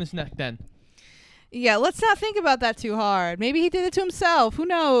choke mark on his neck then? Yeah, let's not think about that too hard. Maybe he did it to himself. Who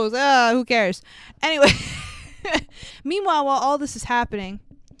knows? Who cares? Anyway, meanwhile, while all this is happening,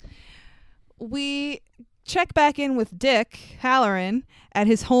 we check back in with Dick Halloran at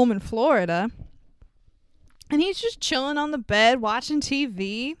his home in Florida, and he's just chilling on the bed watching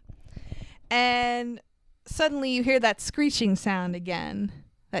TV, and suddenly you hear that screeching sound again,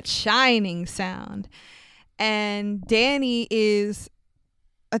 that shining sound, and Danny is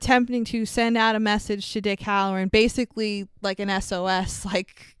attempting to send out a message to Dick Halloran, basically like an SOS,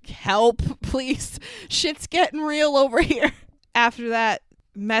 like, help, please, shit's getting real over here. After that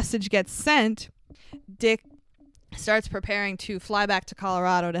message gets sent, Dick starts preparing to fly back to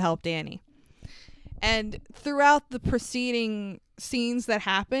Colorado to help Danny. And throughout the preceding scenes that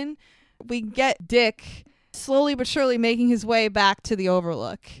happen, we get Dick slowly but surely making his way back to the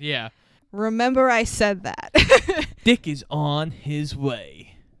Overlook. Yeah. Remember I said that. Dick is on his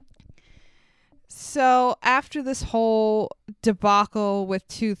way. So after this whole debacle with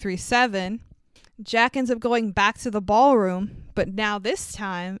 237, Jack ends up going back to the ballroom, but now this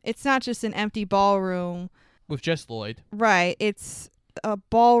time it's not just an empty ballroom with just Lloyd. Right. It's a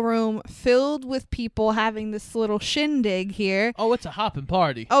ballroom filled with people having this little shindig here. Oh, it's a hopping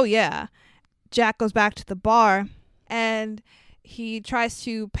party. Oh, yeah. Jack goes back to the bar and he tries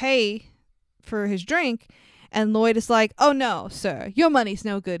to pay for his drink, and Lloyd is like, oh, no, sir, your money's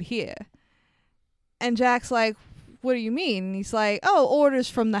no good here. And Jack's like, what do you mean? And he's like, oh, orders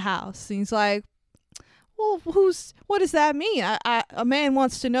from the house. And he's like, well, what does that mean? A man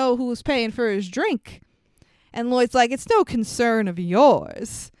wants to know who's paying for his drink. And Lloyd's like, it's no concern of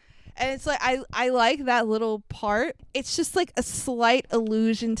yours. And it's like, I like that little part. It's just like a slight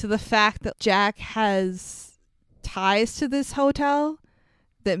allusion to the fact that Jack has ties to this hotel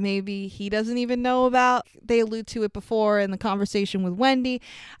that maybe he doesn't even know about. They allude to it before in the conversation with Wendy.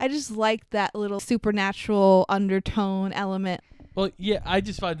 I just like that little supernatural undertone element. Well, yeah, I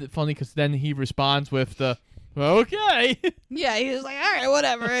just find it funny because then he responds with the, okay. Yeah, he was like, all right,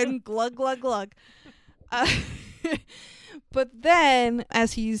 whatever, and glug, glug, glug. But then,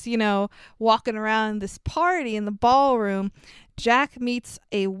 as he's, walking around this party in the ballroom, Jack meets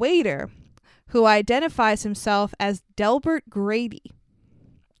a waiter who identifies himself as Delbert Grady.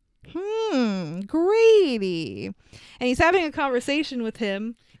 Grady. And he's having a conversation with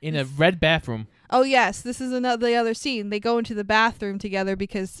him. In a red bathroom. Oh, yes. This is the other scene. They go into the bathroom together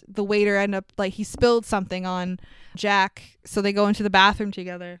because the waiter ended up, he spilled something on Jack. So they go into the bathroom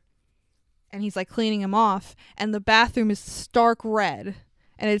together. And he's, cleaning him off. And the bathroom is stark red.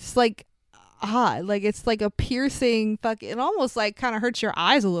 And it's, hot. It's like a piercing it almost, kind of hurts your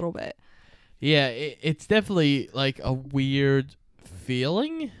eyes a little bit. Yeah, it's definitely, a weird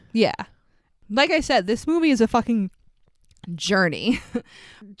feeling. Yeah. Like I said, this movie is a fucking journey.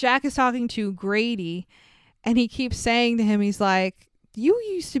 Jack is talking to Grady, and he keeps saying to him, he's like, you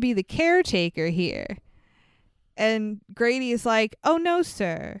used to be the caretaker here. And Grady is like, oh, no,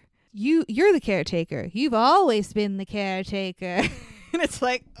 sir. You're the caretaker. You've always been the caretaker. And it's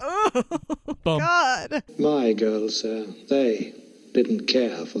like, oh, God. My girls, they didn't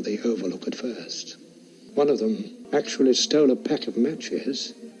care for the Overlook at first. One of them actually stole a pack of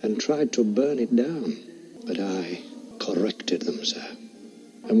matches and tried to burn it down. But I corrected them, sir.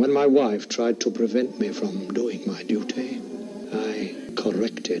 And when my wife tried to prevent me from doing my duty, I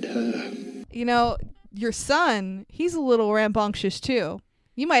corrected her. Your son, he's a little rambunctious too.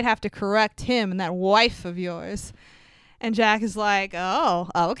 You might have to correct him and that wife of yours. And Jack is like, oh,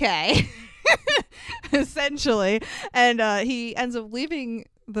 okay. Essentially. And he ends up leaving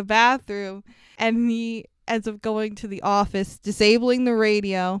the bathroom, and he ends up going to the office, disabling the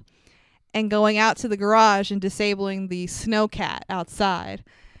radio, and going out to the garage and disabling the snowcat outside,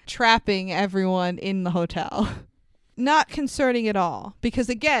 trapping everyone in the hotel. Not concerning at all, because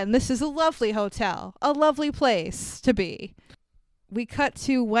again, this is a lovely hotel, a lovely place to be. We cut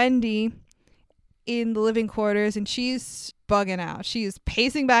to Wendy in the living quarters, and she's bugging out. She is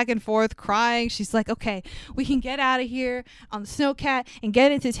pacing back and forth, crying. She's like, okay, we can get out of here on the snowcat and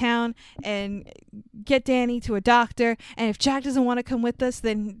get into town and get Danny to a doctor. And if Jack doesn't want to come with us,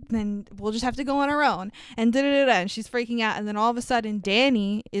 then we'll just have to go on our own. And da-da-da-da. And she's freaking out. And then all of a sudden,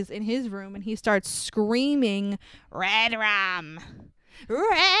 Danny is in his room, and he starts screaming, "Red rum!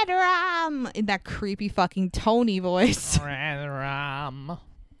 Red rum!" in that creepy fucking Tony voice. Red rum.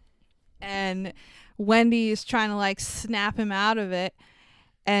 And Wendy is trying to snap him out of it,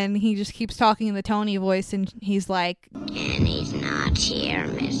 and he just keeps talking in the Tony voice, and he's like, Danny's not here,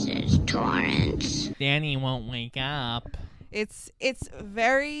 Mrs. Torrance. Danny won't wake up. It's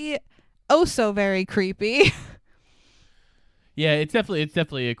very, oh so very creepy. Yeah, it's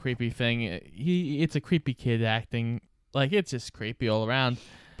definitely a creepy thing. It's a creepy kid acting. It's just creepy all around.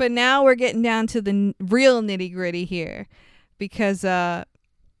 But now we're getting down to the real nitty gritty here, because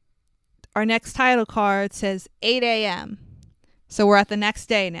our next title card says 8 a.m. So we're at the next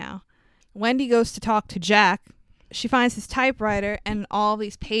day now. Wendy goes to talk to Jack. She finds his typewriter and all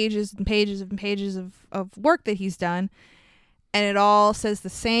these pages and pages and pages of work that he's done. And it all says the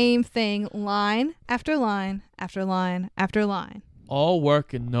same thing, line after line after line after line. All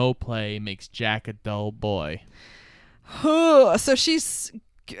work and no play makes Jack a dull boy. So she's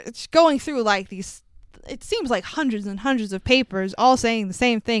going through these, it seems like hundreds and hundreds of papers all saying the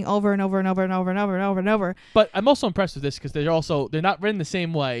same thing over and over and over and over and over and over and over. But I'm also impressed with this because they're not written the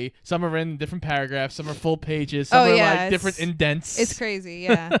same way. Some are written in different paragraphs, some are full pages, some are different indents. It's crazy,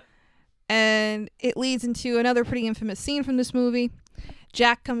 yeah. And it leads into another pretty infamous scene from this movie.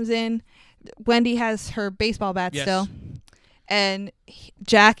 Jack comes in. Wendy has her baseball bat still. And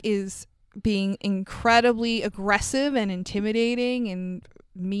Jack is being incredibly aggressive and intimidating and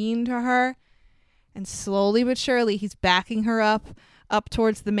mean to her. And slowly but surely, he's backing her up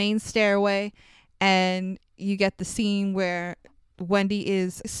towards the main stairway. And you get the scene where Wendy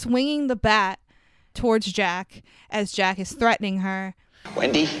is swinging the bat towards Jack as Jack is threatening her.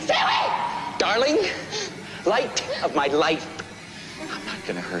 Wendy, darling, light of my life. I'm not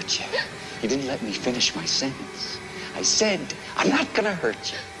gonna hurt you. You didn't let me finish my sentence. I said, I'm not gonna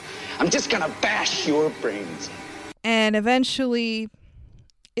hurt you. I'm just gonna bash your brains. And eventually,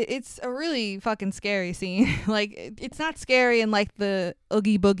 it's a really fucking scary scene. It's not scary in the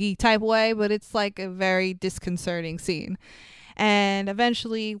Oogie Boogie type way, but it's a very disconcerting scene. And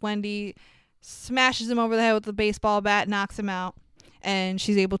eventually, Wendy smashes him over the head with the baseball bat, knocks him out, and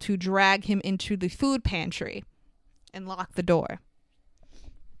she's able to drag him into the food pantry and lock the door.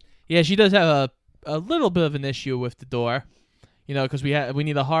 Yeah, she does have a little bit of an issue with the door. You know, because we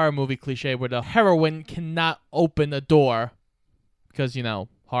need a horror movie cliche where the heroine cannot open a door because, you know,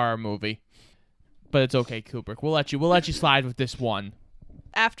 horror movie. But it's okay, Kubrick. We'll let you slide with this one.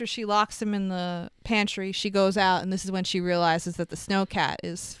 After she locks him in the pantry, she goes out, and this is when she realizes that the snowcat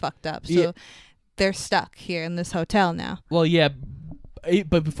is fucked up. So they're stuck here in this hotel now. Well, yeah,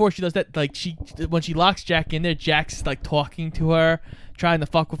 but before she does that, like when she locks Jack in there, Jack's like talking to her, trying to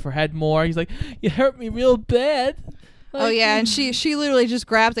fuck with her head more. He's like, "You hurt me real bad." Like, oh yeah, and she literally just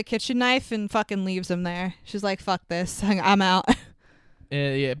grabs a kitchen knife and fucking leaves him there. She's like, "Fuck this, I'm out."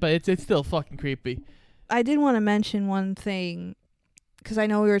 Yeah, but it's still fucking creepy. I did want to mention one thing, because I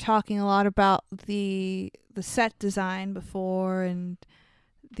know we were talking a lot about the set design before and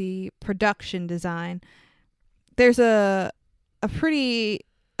the production design. There's a pretty,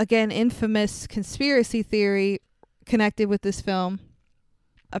 again, infamous conspiracy theory connected with this film.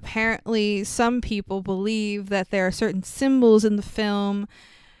 Apparently, some people believe that there are certain symbols in the film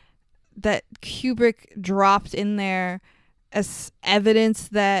that Kubrick dropped in there as evidence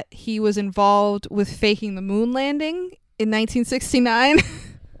that he was involved with faking the moon landing in 1969.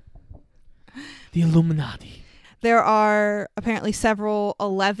 The Illuminati. There are apparently several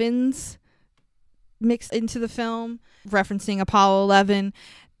 11s mixed into the film, referencing Apollo 11.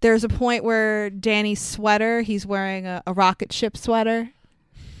 There's a point where Danny's sweater, he's wearing a rocket ship sweater.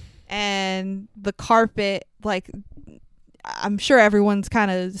 And the carpet, like, I'm sure everyone's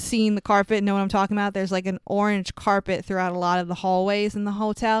kind of seen the carpet and know what I'm talking about. There's like an orange carpet throughout a lot of the hallways in the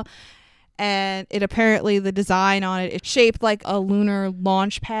hotel. And it apparently, the design on it, it's shaped like a lunar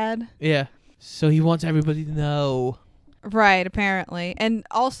launch pad. Yeah. So he wants everybody to know. Right, apparently. And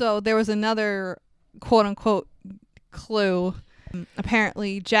also, there was another quote-unquote clue.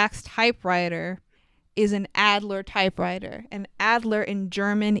 Apparently, Jack's typewriter is an Adler typewriter. And Adler in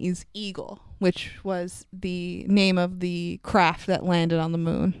German is eagle, which was the name of the craft that landed on the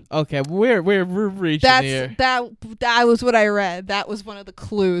moon. Okay, we're reaching here. That was what I read. That was one of the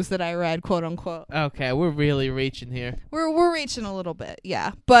clues that I read, quote unquote. Okay, we're really reaching here. We're reaching a little bit,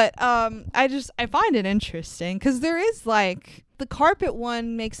 yeah. But I find it interesting because there is like the carpet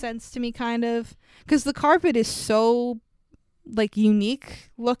one makes sense to me kind of because the carpet is so like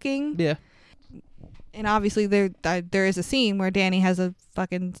unique looking. Yeah. And obviously there is a scene where Danny has a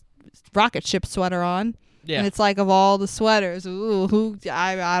fucking rocket ship sweater on. Yeah. And it's like, of all the sweaters,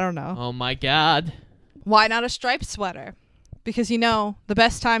 I don't know. Oh my God. Why not a striped sweater? Because, you know, the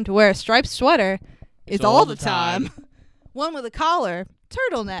best time to wear a striped sweater is all the time. One with a collar,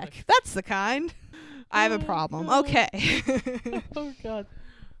 turtleneck. That's the kind. I have a problem. Okay. Oh God.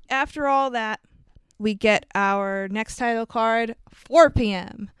 After all that, we get our next title card, 4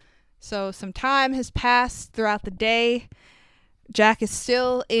 p.m. So some time has passed throughout the day. Jack is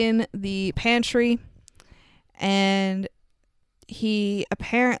still in the pantry, and he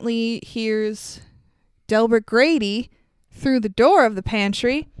apparently hears Delbert Grady through the door of the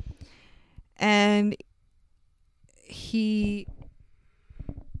pantry, and he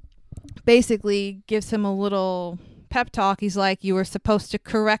basically gives him a little pep talk. He's like, "You were supposed to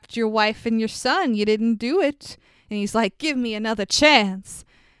correct your wife and your son. You didn't do it." And he's like, "Give me another chance."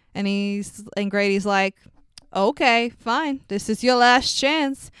 And Grady's like, "Okay, fine. This is your last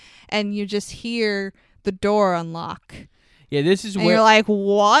chance." And you just hear the door unlock. Yeah, this is and where you're like,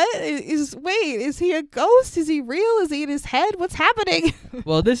 "What? Is he a ghost? Is he real? Is he in his head? What's happening?"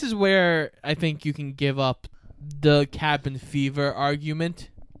 Well, this is where I think you can give up the cabin fever argument.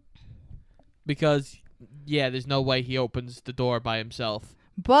 Because, yeah, there's no way he opens the door by himself.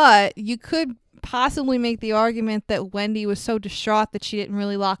 But you could possibly make the argument that Wendy was so distraught that she didn't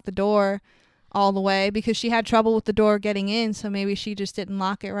really lock the door all the way because she had trouble with the door getting in, so maybe she just didn't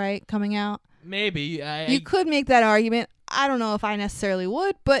lock it right coming out. Maybe. You could make that argument. I don't know if I necessarily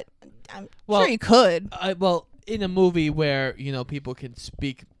would, but I'm sure you could. Well, in a movie where, you know, people can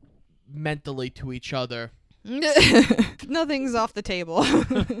speak mentally to each other. Nothing's off the table.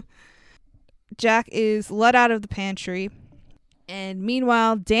 Jack is let out of the pantry. And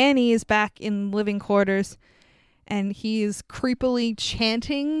meanwhile, Danny is back in living quarters, and he is creepily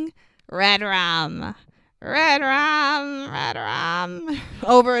chanting, "Red rum, red rum, red rum,"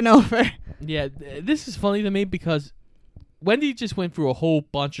 over and over. Yeah, this is funny to me because Wendy just went through a whole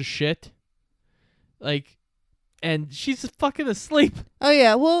bunch of shit. Like, and she's fucking asleep. Oh,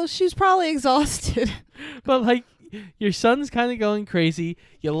 yeah, well, she's probably exhausted. But, like, your son's kind of going crazy.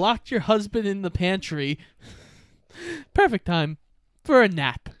 You locked your husband in the pantry. Perfect time for a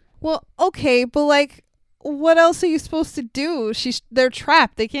nap. Well, okay, but like, what else are you supposed to do? They're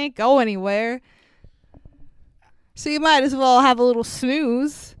trapped. They can't go anywhere. So you might as well have a little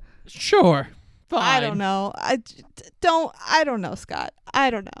snooze. Sure. Fine. I don't know. I don't know, Scott. I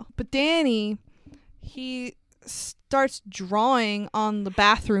don't know. But Danny, he starts drawing on the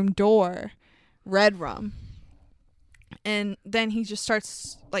bathroom door, red rum. And then he just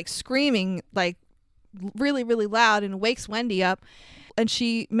starts like screaming like really, really loud and wakes Wendy up. And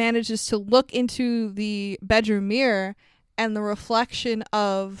she manages to look into the bedroom mirror, and the reflection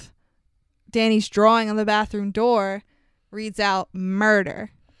of Danny's drawing on the bathroom door reads out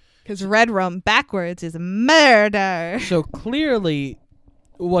murder. Because red rum backwards is murder. So clearly,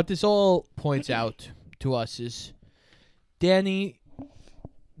 what this all points out to us is Danny,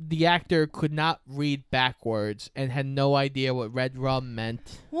 the actor, could not read backwards and had no idea what red rum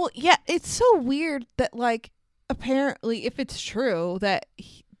meant. Well, yeah, it's so weird that, like, apparently, if it's true that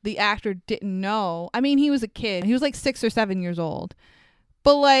the actor didn't know. I mean, he was a kid. He was like 6 or 7 years old.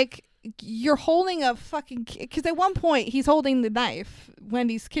 But, like, you're holding a fucking... Because at one point, he's holding the knife,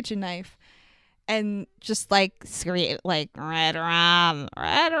 Wendy's kitchen knife, and just, like, scream, like, red rum,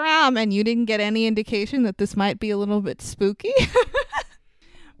 and you didn't get any indication that this might be a little bit spooky?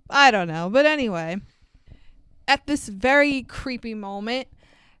 I don't know. But anyway, at this very creepy moment,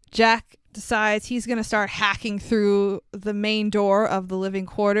 Jack decides he's going to start hacking through the main door of the living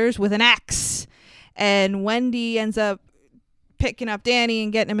quarters with an axe. And Wendy ends up picking up Danny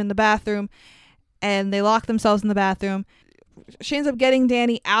and getting him in the bathroom. And they lock themselves in the bathroom. She ends up getting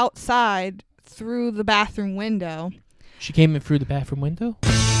Danny outside through the bathroom window. She came in through the bathroom window?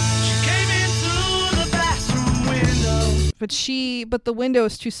 But the window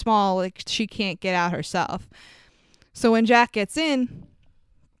is too small, like she can't get out herself. So when Jack gets in,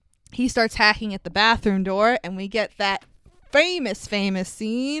 he starts hacking at the bathroom door, and we get that famous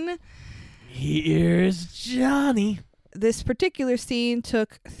scene. Here's Johnny. This particular scene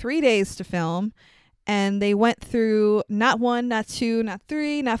took 3 days to film, and they went through not 1, not 2, not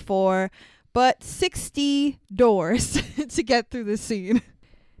 3, not 4, but 60 doors to get through the scene.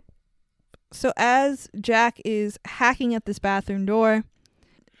 So as Jack is hacking at this bathroom door,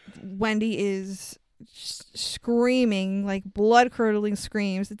 Wendy is screaming, like blood-curdling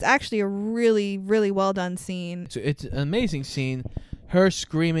screams. It's actually a really, really well-done scene. So it's an amazing scene. Her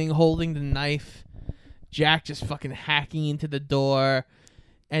screaming, holding the knife. Jack just fucking hacking into the door.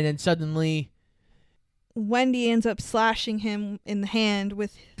 And then suddenly... Wendy ends up slashing him in the hand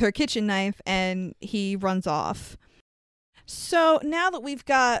with her kitchen knife, and he runs off. So now that we've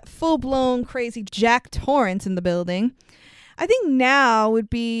got full-blown crazy Jack Torrance in the building, I think now would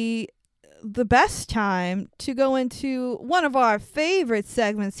be the best time to go into one of our favorite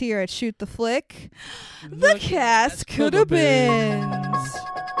segments here at Shoot the Flick, the Cast Coulda Beens.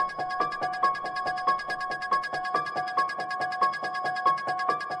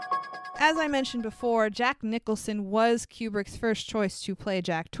 As I mentioned before, Jack Nicholson was Kubrick's first choice to play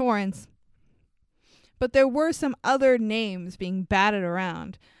Jack Torrance. But there were some other names being batted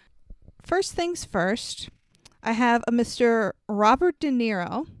around. First things first, I have a Mr. Robert De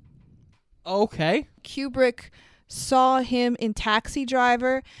Niro. Okay. Kubrick saw him in Taxi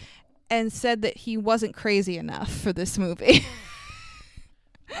Driver and said that he wasn't crazy enough for this movie.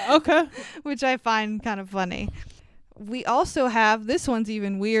 Okay. Which I find kind of funny. We also have, this one's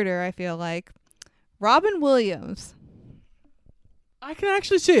even weirder, I feel like, Robin Williams. I can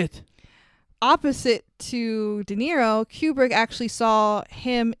actually see it. Opposite to De Niro, Kubrick actually saw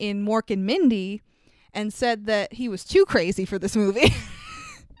him in Mork and Mindy and said that he was too crazy for this movie.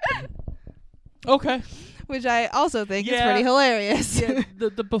 Okay. Which I also think is pretty hilarious. Yeah,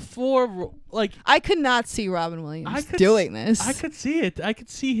 the before, like... I could not see Robin Williams doing this. I could see it. I could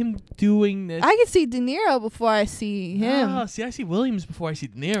see him doing this. I could see De Niro before I see him. Oh, see, I see Williams before I see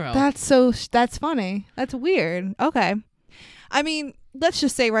De Niro. That's funny. That's weird. Okay. I mean, let's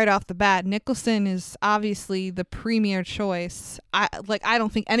just say right off the bat, Nicholson is obviously the premier choice. I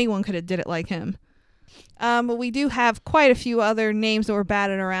don't think anyone could have did it like him. But we do have quite a few other names that were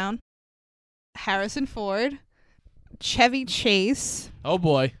batted around. Harrison Ford, Chevy Chase. Oh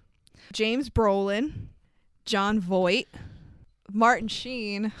boy. James Brolin, Jon Voight, Martin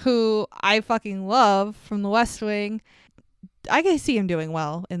Sheen, who I fucking love from The West Wing. I can see him doing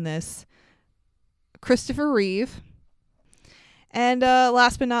well in this. Christopher Reeve. And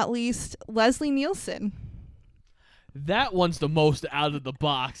last but not least, Leslie Nielsen. That one's the most out of the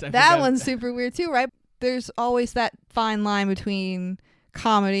box. That one's super weird too, right? There's always that fine line between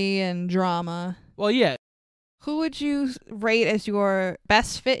comedy and drama. Well, yeah. Who would you rate as your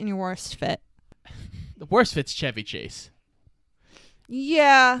best fit and your worst fit? The worst fit's Chevy Chase.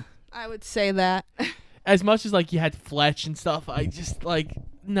 Yeah, I would say that. As much as like you had Fletch and stuff, I just like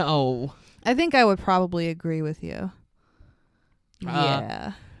no. I think I would probably agree with you.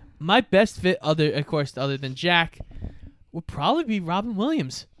 Yeah. My best fit, other than Jack, would probably be Robin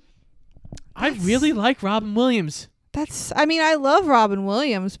Williams. I really like Robin Williams. I love Robin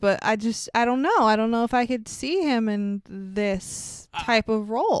Williams, but I don't know. I don't know if I could see him in this type of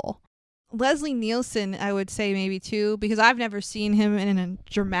role. Leslie Nielsen, I would say maybe too, because I've never seen him in a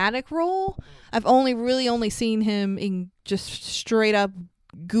dramatic role. I've only seen him in just straight up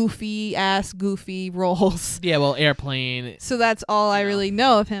goofy roles. Yeah, well, Airplane. So that's all I really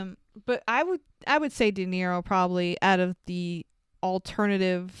know of him. But I would say De Niro probably, out of the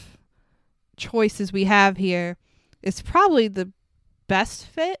alternative choices we have here, is probably the best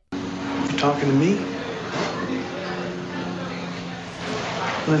fit. You talking to me?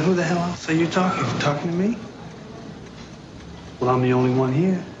 Well, then who the hell else are you talking? You talking to me? Well, I'm the only one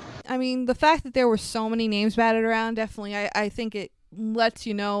here. I mean, the fact that there were so many names batted around, definitely, I think it lets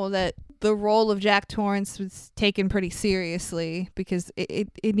you know that the role of Jack Torrance was taken pretty seriously, because it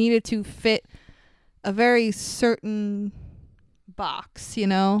needed to fit a very certain box, you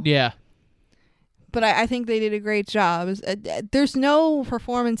know? Yeah. But I think they did a great job. There's no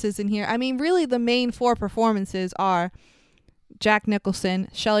performances in here. I mean, really, the main 4 performances are Jack Nicholson,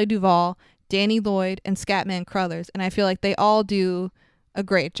 Shelley Duvall, Danny Lloyd, and Scatman Crothers, and I feel like they all do a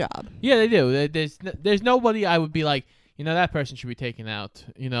great job. Yeah, they do. There's nobody I would be like, that person should be taken out.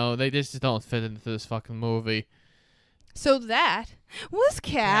 They just don't fit into this fucking movie. So that was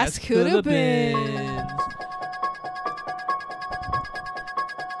Cast Could Have Been.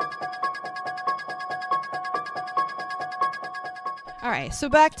 All right, so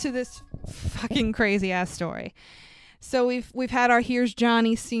back to this fucking crazy ass story. So we've had our Here's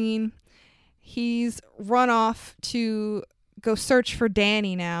Johnny scene. He's run off to go search for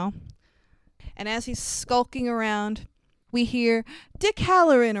Danny now. And as he's skulking around, we hear Dick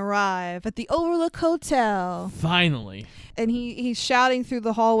Hallorann arrive at the Overlook Hotel. Finally. And he's shouting through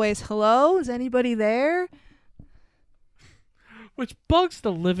the hallways, "Hello? Is anybody there?" Which bugs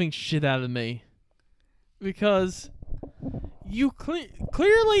the living shit out of me. Because you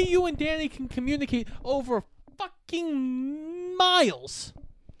clearly you and Danny can communicate over fucking miles.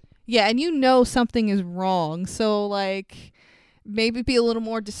 Yeah, and something is wrong. So, maybe be a little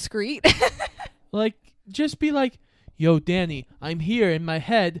more discreet. Just be like, "Yo, Danny, I'm here in my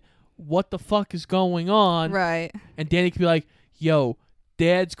head. What the fuck is going on?" Right. And Danny could be like, "Yo,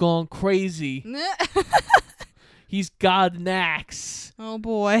 Dad's gone crazy. He's got an axe. Oh,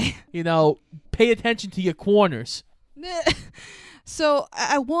 boy. Pay attention to your corners." So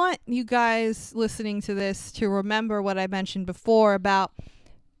I want you guys listening to this to remember what I mentioned before about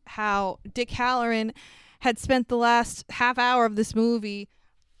how Dick Hallorann had spent the last half hour of this movie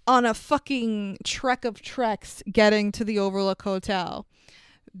on a fucking trek of treks getting to the Overlook Hotel,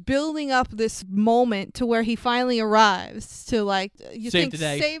 building up this moment to where he finally arrives to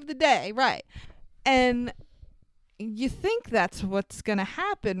save the day, right? And you think that's what's going to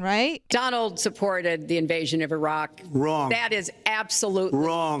happen, right? Donald supported the invasion of Iraq. Wrong. That is absolutely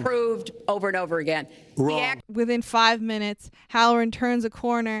wrong. Proved over and over again. Wrong. Within 5 minutes, Hallorann turns a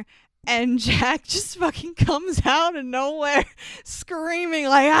corner and Jack just fucking comes out of nowhere screaming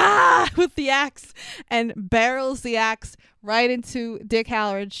with the axe and barrels the axe right into Dick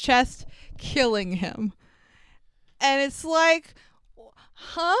Hallorann's chest, killing him. And it's like,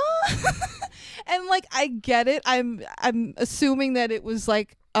 huh? And I get it. I'm assuming that it was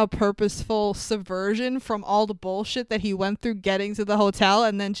a purposeful subversion from all the bullshit that he went through getting to the hotel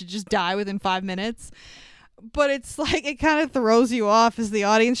and then to just die within 5 minutes. But it's it kind of throws you off as the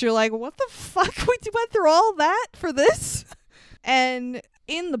audience. You're like, what the fuck? We went through all that for this? And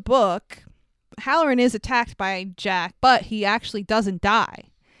in the book, Hallorann is attacked by Jack, but he actually doesn't die.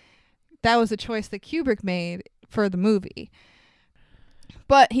 That was a choice that Kubrick made for the movie.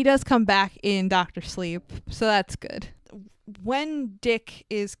 But he does come back in Dr. Sleep, so that's good. When Dick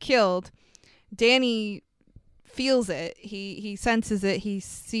is killed, Danny feels it. He senses it. He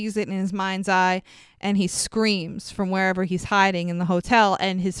sees it in his mind's eye, and he screams from wherever he's hiding in the hotel.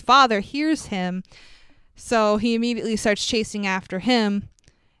 And his father hears him, so he immediately starts chasing after him.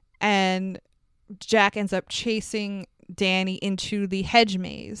 And Jack ends up chasing Danny into the hedge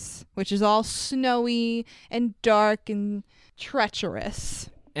maze, which is all snowy and dark and treacherous.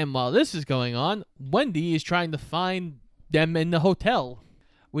 And while this is going on, Wendy is trying to find them in the hotel.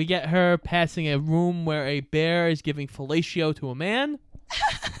 We get her passing a room where a bear is giving fellatio to a man.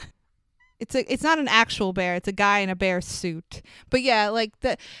 It's not an actual bear. It's a guy in a bear suit. But yeah,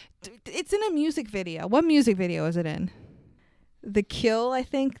 it's in a music video. What music video is it in? The Kill, I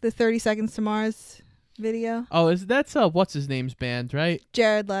think, the 30 Seconds to Mars video. Oh, that's what's his name's band, right?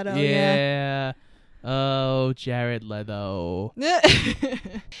 Jared Leto. Yeah. Oh, Jared Leto.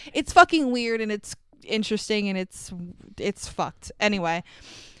 It's fucking weird and it's interesting and it's fucked. Anyway.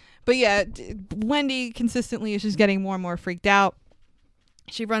 But yeah, Wendy consistently is just getting more and more freaked out.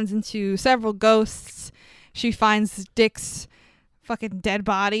 She runs into several ghosts. She finds Dick's fucking dead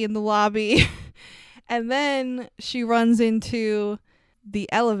body in the lobby. And then she runs into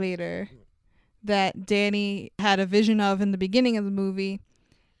the elevator that Danny had a vision of in the beginning of the movie.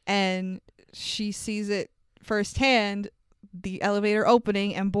 And she sees it firsthand, the elevator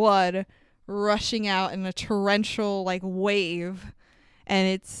opening and blood rushing out in a torrential like wave. And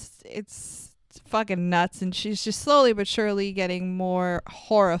it's fucking nuts, and she's just slowly but surely getting more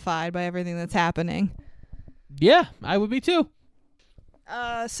horrified by everything that's happening. Yeah, I would be too.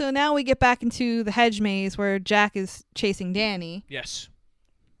 So now we get back into the hedge maze where Jack is chasing Danny. Yes.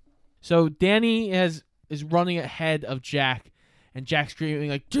 So Danny is running ahead of Jack, and Jack's screaming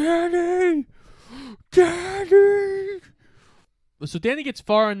like, "Danny! Danny!" So Danny gets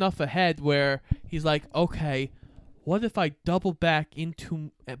far enough ahead where he's like, okay, what if I double back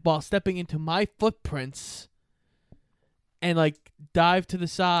while stepping into my footprints and like dive to the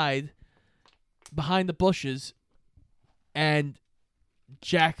side behind the bushes, and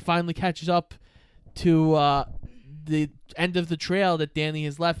Jack finally catches up to the end of the trail that Danny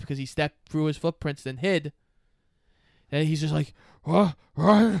has left because he stepped through his footprints and hid. And he's just like,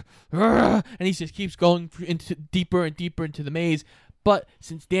 and he just keeps going into deeper and deeper into the maze. But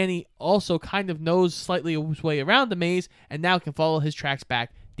since Danny also kind of knows slightly his way around the maze and now can follow his tracks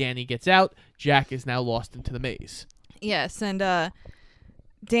back, Danny gets out. Jack is now lost into the maze. Yes, and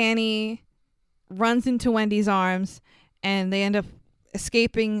Danny runs into Wendy's arms, and they end up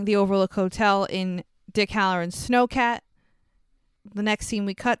escaping the Overlook Hotel in Dick Halloran's Snowcat. The next scene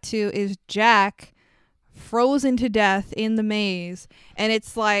we cut to is Jack frozen to death in the maze, and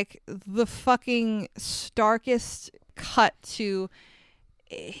it's like the fucking starkest cut to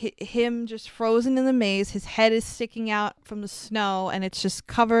him just frozen in the maze. His head is sticking out from the snow, and it's just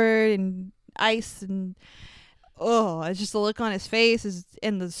covered in ice, and it's just the look on his face is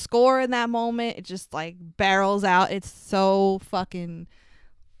in the score in that moment. It just like barrels out. It's so fucking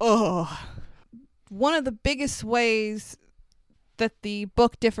one of the biggest ways that the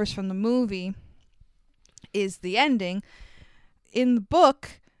book differs from the movie is the ending. In the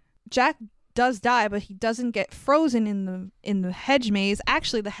book, Jack does die, but he doesn't get frozen in the hedge maze.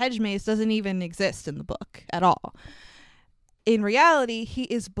 Actually, the hedge maze doesn't even exist in the book at all. In reality, he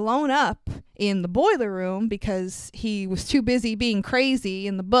is blown up in the boiler room because he was too busy being crazy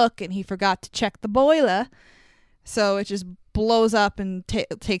in the book and he forgot to check the boiler. So it just blows up and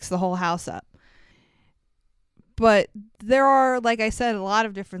takes the whole house up. But there are, like I said, a lot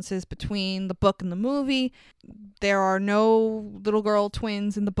of differences between the book and the movie. There are no little girl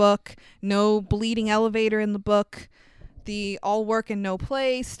twins in the book, no bleeding elevator in the book, the all work and no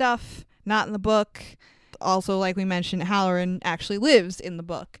play stuff, not in the book. Also, like we mentioned, Halloran actually lives in the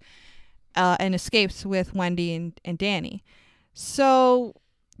book and escapes with Wendy and Danny. So,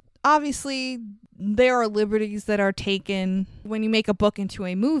 obviously, there are liberties that are taken when you make a book into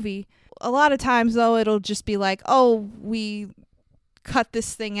a movie. A lot of times, though, it'll just be like, oh, we cut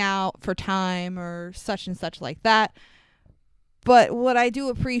this thing out for time or such and such like that. But what I do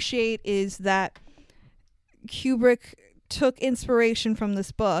appreciate is that Kubrick took inspiration from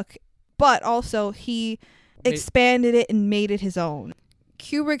this book, but also he expanded it and made it his own.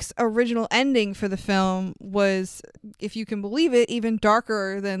 Kubrick's original ending for the film was, if you can believe it, even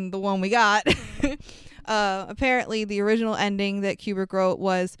darker than the one we got. Apparently, the original ending that Kubrick wrote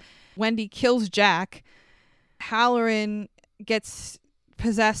was Wendy kills Jack. Halloran gets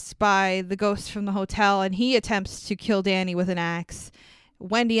possessed by the ghost from the hotel, and he attempts to kill Danny with an axe.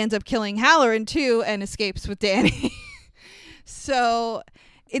 Wendy ends up killing Halloran too and escapes with Danny. So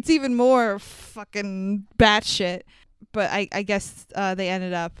it's even more fucking batshit. But I guess they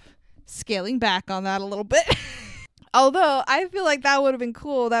ended up scaling back on that a little bit. Although I feel like that would have been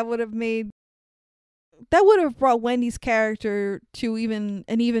cool. That would have brought Wendy's character to an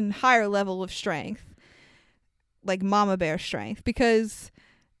even higher level of strength. Like Mama Bear strength. Because,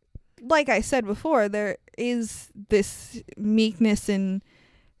 like I said before, there is this meekness and,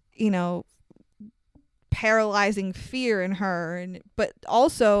 paralyzing fear in her, but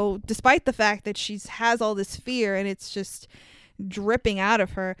also, despite the fact that she has all this fear and it's just dripping out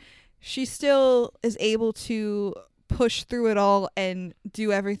of her, she still is able to push through it all and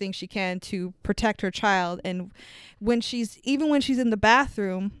do everything she can to protect her child. And when she's in the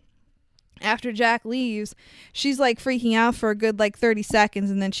bathroom after Jack leaves, she's like freaking out for a good 30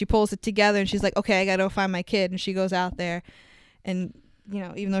 seconds, and then she pulls it together and she's like, okay, I gotta go find my kid. And she goes out there, and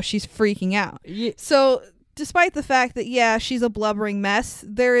even though she's freaking out. Yeah. So despite the fact that, yeah, she's a blubbering mess,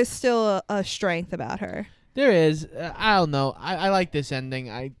 there is still a strength about her. There is. I don't know. I like this ending.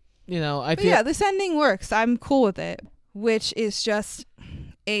 I feel... Yeah, this ending works. I'm cool with it, which is just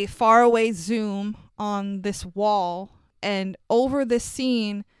a faraway zoom on this wall, and over this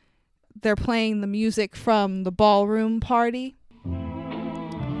scene, they're playing the music from the ballroom party.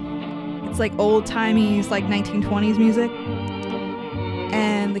 It's like old-timey, it's like 1920s music.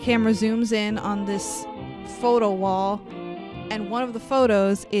 And the camera zooms in on this photo wall, and one of the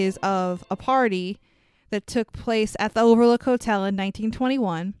photos is of a party that took place at the Overlook Hotel in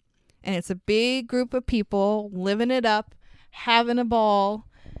 1921. And it's a big group of people living it up, having a ball,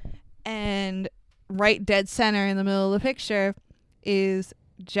 and right dead center in the middle of the picture is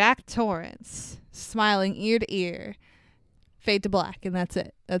Jack Torrance smiling ear to ear. Fade to black, and that's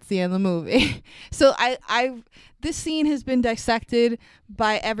it. That's the end of the movie. So this scene has been dissected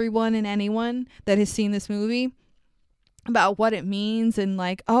by everyone and anyone that has seen this movie about what it means, and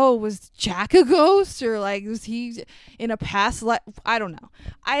like, oh, was Jack a ghost, or like, was he in a past life? I don't know.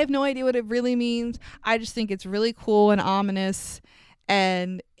 I have no idea what it really means. I just think it's really cool and ominous,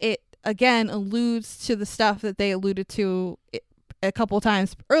 and it again alludes to the stuff that they alluded to a couple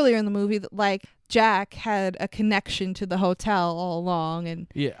times earlier in the movie, that like Jack had a connection to the hotel all along, and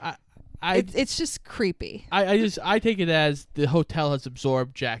yeah, it's just creepy. I take it as the hotel has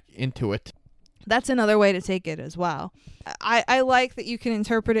absorbed Jack into it. That's another way to take it as well. I like that you can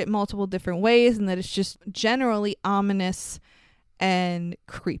interpret it multiple different ways, and that it's just generally ominous and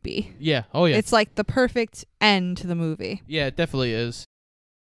creepy. Yeah. Oh yeah. It's like the perfect end to the movie. Yeah, it definitely is.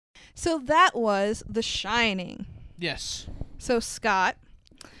 So that was The Shining. Yes. So Scott,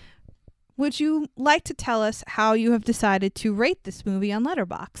 would you like to tell us how you have decided to rate this movie on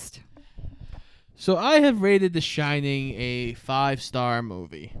Letterboxd? So I have rated The Shining a 5-star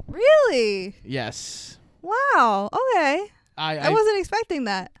movie. Really? Yes. Wow. Okay. I wasn't expecting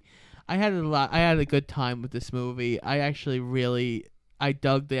that. I had a good time with this movie. I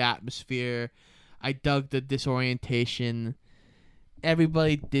dug the atmosphere. I dug the disorientation.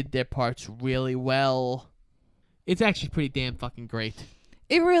 Everybody did their parts really well. It's actually pretty damn fucking great.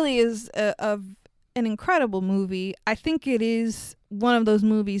 It really is an incredible movie. I think it is one of those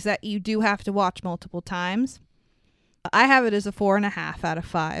movies that you do have to watch multiple times. I have it as a 4.5 out of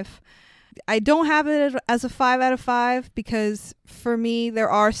 5. I don't have it as a 5 out of 5 because for me, there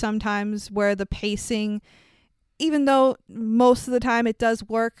are some times where the pacing, even though most of the time it does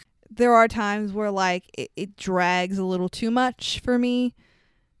work, there are times where like it drags a little too much for me.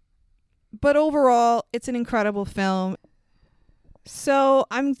 But overall, it's an incredible film. So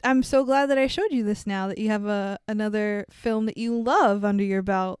I'm so glad that I showed you this now, that you have another film that you love under your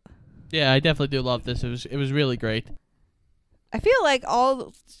belt. Yeah, I definitely do love this. It was really great. I feel like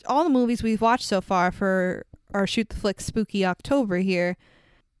all the movies we've watched so far for our Shoot the Flick Spooky October here,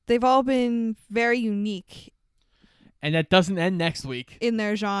 they've all been very unique. And that doesn't end next week. In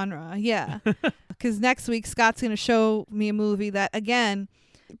their genre, yeah. Because next week, Scott's going to show me a movie that, again,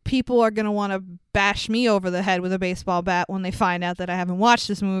 people are going to want to bash me over the head with a baseball bat when they find out that I haven't watched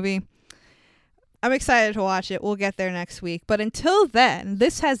this movie. I'm excited to watch it. We'll get there next week. But until then,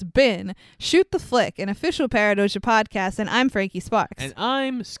 this has been Shoot the Flick, an official Paradoja podcast, and I'm Frankie Sparks. And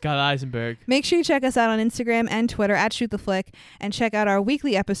I'm Scott Eisenberg. Make sure you check us out on Instagram and Twitter at Shoot the Flick, and check out our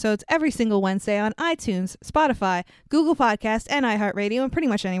weekly episodes every single Wednesday on iTunes, Spotify, Google Podcasts, and iHeartRadio, and pretty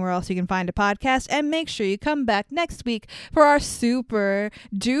much anywhere else you can find a podcast. And make sure you come back next week for our super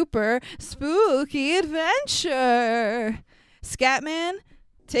duper spooky adventure. Scatman,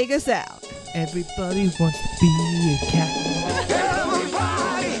 take us out. Everybody wants to be a cat.